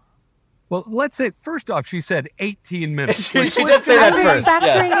Bob? Well, let's say, first off, she said 18 minutes. She did say that I was first.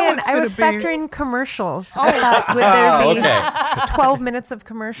 Yes. I was factoring commercials. I thought, would there be 12 minutes of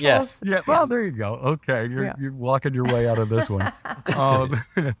commercials? Yes. Yeah, well, there you go. Okay, you're walking your way out of this one.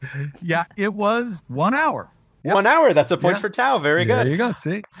 Yeah, it was 1 hour. Yep. 1 hour. That's a point for Tao. Very good. There you go.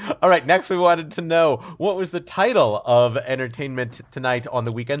 See? All right. Next, we wanted to know what was the title of Entertainment Tonight on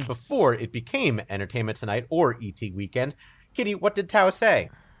the weekend before it became Entertainment Tonight or ET Weekend. Kitty, what did Tao say?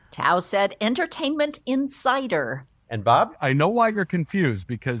 Tao said Entertainment Insider. And Bob? I know why you're confused,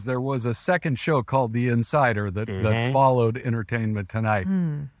 because there was a second show called The Insider that followed Entertainment Tonight.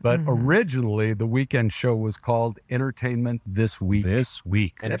 But originally, the weekend show was called Entertainment This Week.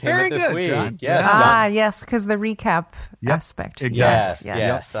 Entertainment Very This good, Week. John. Yes. Yes, because the recap aspect. Exactly.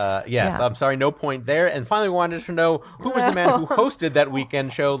 Yes. Yeah. I'm sorry, no point there. And finally, we wanted to know who was the man who hosted that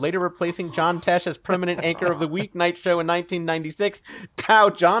weekend show, later replacing John Tesh as permanent anchor of the weeknight show in 1996. Tao,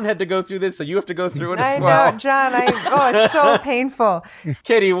 John had to go through this, so you have to go through it as well. I know, John. It's so painful.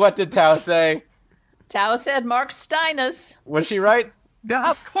 Kitty, what did Tao say? Tao said Mark Steinus. Was she right? No,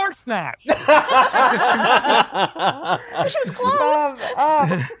 of course not. She was close.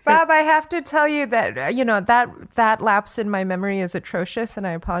 Bob, I have to tell you that, that lapse in my memory is atrocious, and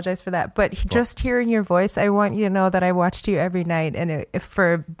I apologize for that. But just hearing your voice, I want you to know that I watched you every night and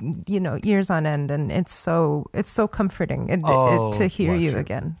for years on end, and it's so comforting to hear you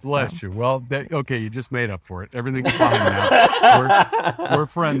again. Bless you. Well, okay, you just made up for it. Everything's fine now. We're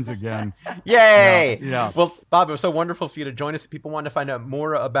friends again. Yay! Yeah. Well, Bob, it was so wonderful for you to join us. If people want to find out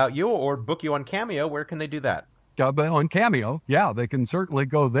more about you or book you on Cameo, where can they do that? On Cameo, yeah, they can certainly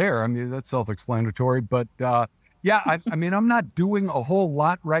go there. I mean, that's self-explanatory. But I'm not doing a whole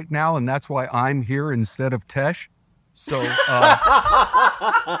lot right now, and that's why I'm here instead of Tesh. So,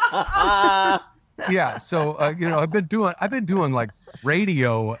 I've been doing like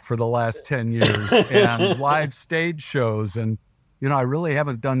radio for the last 10 years and live stage shows, and I really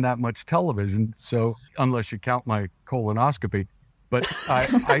haven't done that much television. So, unless you count my colonoscopy. But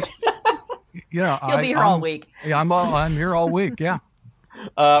You'll be here all week. Yeah, I'm here all week. Yeah.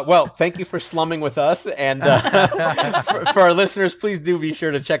 Well, thank you for slumming with us, and for our listeners, please do be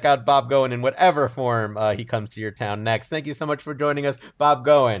sure to check out Bob Goen in whatever form he comes to your town next. Thank you so much for joining us, Bob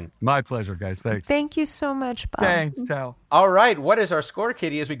Goen. My pleasure, guys. Thanks. Thank you so much, Bob. Thanks, Tal. All right, what is our score,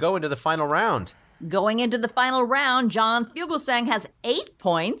 Kitty, as we go into the final round? Going into the final round, John Fugelsang has 8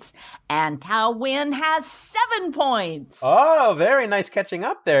 points, and Tao Win has 7 points. Oh, very nice catching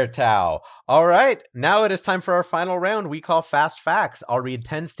up there, Tao. All right, now it is time for our final round we call Fast Facts. I'll read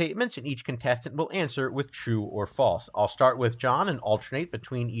 10 statements, and each contestant will answer with true or false. I'll start with John and alternate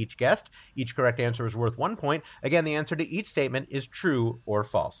between each guest. Each correct answer is worth 1 point. Again, the answer to each statement is true or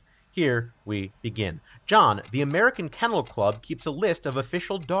false. Here we begin. John, the American Kennel Club keeps a list of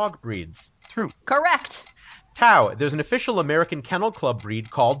official dog breeds. True. Correct. Tao, there's an official American Kennel Club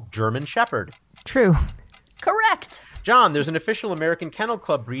breed called German Shepherd. True. Correct. John, there's an official American Kennel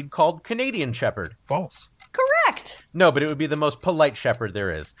Club breed called Canadian Shepherd. False. Correct. No, but it would be the most polite shepherd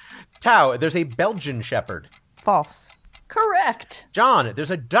there is. Tao, there's a Belgian Shepherd. False. Correct. John,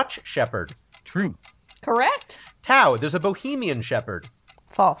 there's a Dutch Shepherd. True. Correct. Tao, there's a Bohemian Shepherd.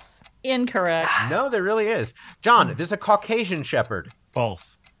 False. Incorrect. No, there really is. John, there's a Caucasian Shepherd.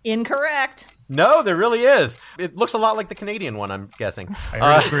 False. Incorrect. No, there really is. It looks a lot like the Canadian one, I'm guessing. I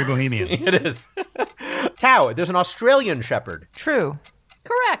heard it's very bohemian. It is. Tao, there's an Australian Shepherd. True.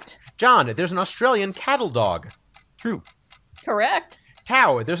 Correct. John, there's an Australian cattle dog. True. Correct.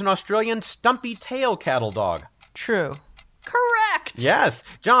 Tao, there's an Australian stumpy tail cattle dog. True. Correct. Yes.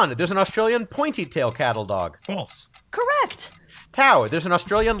 John, there's an Australian pointy tail cattle dog. False. Correct. Tao, there's an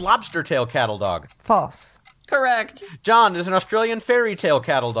Australian lobster tail cattle dog. False. Correct. John, there's an Australian fairy tail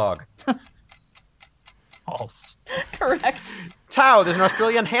cattle dog. False. Correct. Tao, there's an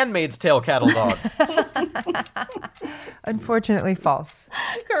Australian handmaid's tail cattle dog. Unfortunately, false.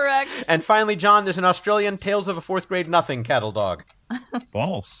 Correct. And finally, John, there's an Australian Tales of a Fourth Grade Nothing cattle dog.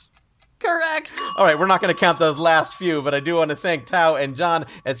 False. Correct. All right, we're not going to count those last few, but I do want to thank Tao and John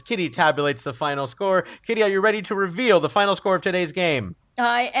as Kitty tabulates the final score. Kitty, are you ready to reveal the final score of today's game?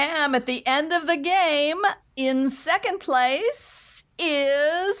 I am. At the end of the game, in second place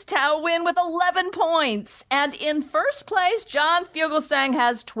is place, Tao Win with 11 points. And in first place, John Fugelsang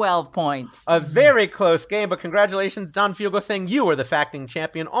has 12 points. A very close game, but congratulations, John Fugelsang. You are the facting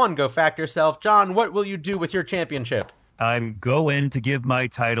champion on Go Fact Yourself. John, what will you do with your championship? I'm going to give my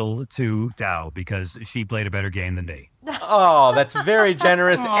title to Dow because she played a better game than me. Oh, that's very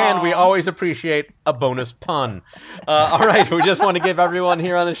generous, and we always appreciate a bonus pun. All right, we just want to give everyone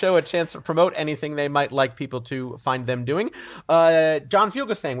here on the show a chance to promote anything they might like people to find them doing. John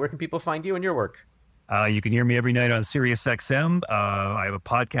Fugelsang, where can people find you and your work? You can hear me every night on SiriusXM. I have a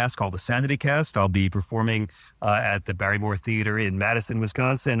podcast called The Sanity Cast. I'll be performing at the Barrymore Theater in Madison,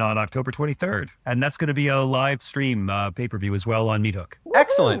 Wisconsin on October 23rd. And that's going to be a live stream pay-per-view as well on Meat Hook.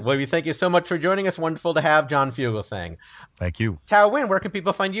 Excellent. Well, we thank you so much for joining us. Wonderful to have John Fugelsang. Thank you. Tao Win, where can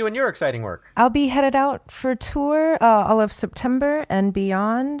people find you and your exciting work? I'll be headed out for tour all of September and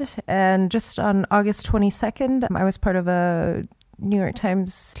beyond. And just on August 22nd, I was part of a New York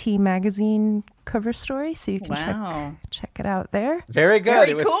Times T magazine cover story, so you can check it out there. Very good.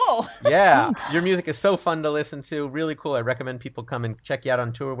 Very cool. Yeah. Thanks. Your music is so fun to listen to. Really cool. I recommend people come and check you out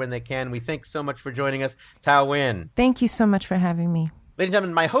on tour when they can. We thank so much for joining us, Tao Win. Thank you so much for having me. Ladies and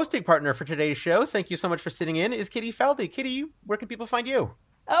gentlemen, my hosting partner for today's show, thank you so much for sitting in, is Kitty Feldy. Kitty, where can people find you?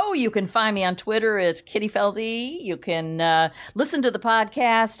 Oh, you can find me on Twitter at Kitty Feldy. You can listen to the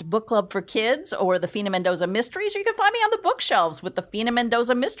podcast Book Club for Kids or the Fina Mendoza Mysteries, or you can find me on the bookshelves with the Fina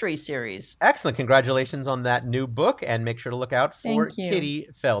Mendoza Mystery Series. Excellent. Congratulations on that new book, and make sure to look out for Kitty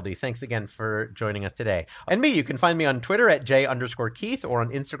Feldy. Thanks again for joining us today. And me, you can find me on Twitter at J_Keith or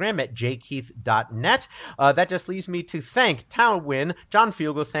on Instagram at jkeith.net. That just leaves me to thank Tao Win, John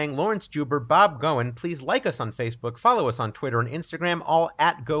Fugelsang, Lawrence Juber, Bob Goen. Please like us on Facebook, follow us on Twitter and Instagram, all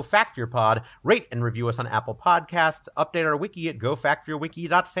at Go Fact Your Pod. Rate and review us on Apple Podcasts. Update our wiki at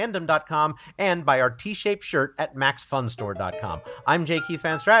gofactyourwiki.fandom.com and buy our T-shaped shirt at maxfunstore.com. I'm J. Keith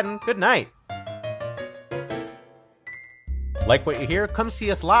Van Stratton. Good night. Like what you hear? Come see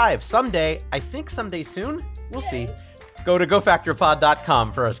us live someday. I think someday soon. We'll see. Go to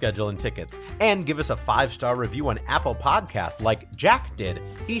gofactyourpod.com for our schedule and tickets. And give us a 5-star review on Apple Podcasts like Jack did.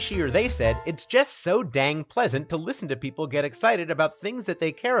 He, she, or they said, it's just so dang pleasant to listen to people get excited about things that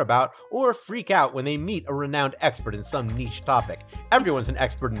they care about or freak out when they meet a renowned expert in some niche topic. Everyone's an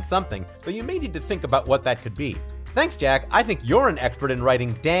expert in something, but you may need to think about what that could be. Thanks, Jack. I think you're an expert in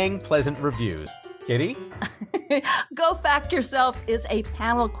writing dang pleasant reviews. Kitty? Go Fact Yourself is a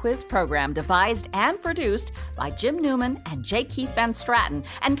panel quiz program devised and produced by Jim Newman and J. Keith Van Stratton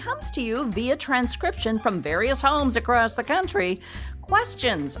and comes to you via transcription from various homes across the country.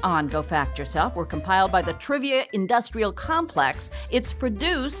 Questions on Go Fact Yourself were compiled by the Trivia Industrial Complex. It's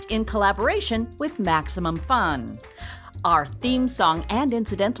produced in collaboration with Maximum Fun. Our theme song and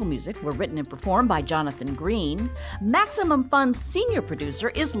incidental music were written and performed by Jonathan Green. Maximum Fun's senior producer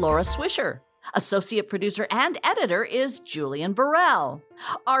is Laura Swisher. Associate producer and editor is Julian Burrell.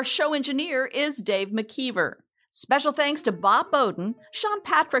 Our show engineer is Dave McKeever. Special thanks to Bob Bowden, Sean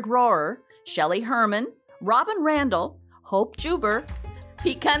Patrick Rohrer, Shelley Herman, Robin Randall, Hope Juber,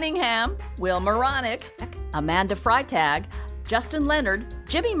 Pete Cunningham, Will Moronic, Amanda Freitag, Justin Leonard,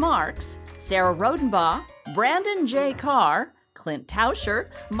 Jimmy Marks, Sarah Rodenbaugh, Brandon J. Carr, Clint Tauscher,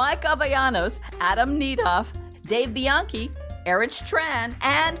 Mike Avellanos, Adam Needhoff, Dave Bianchi, Erich Tran,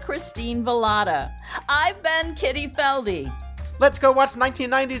 and Christine Velada. I've been Kitty Feldy. Let's go watch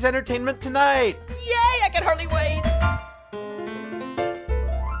 1990s entertainment tonight. Yay, I can hardly wait.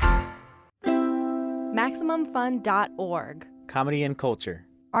 MaximumFun.org. Comedy and culture.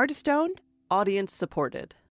 Artist owned. Audience supported.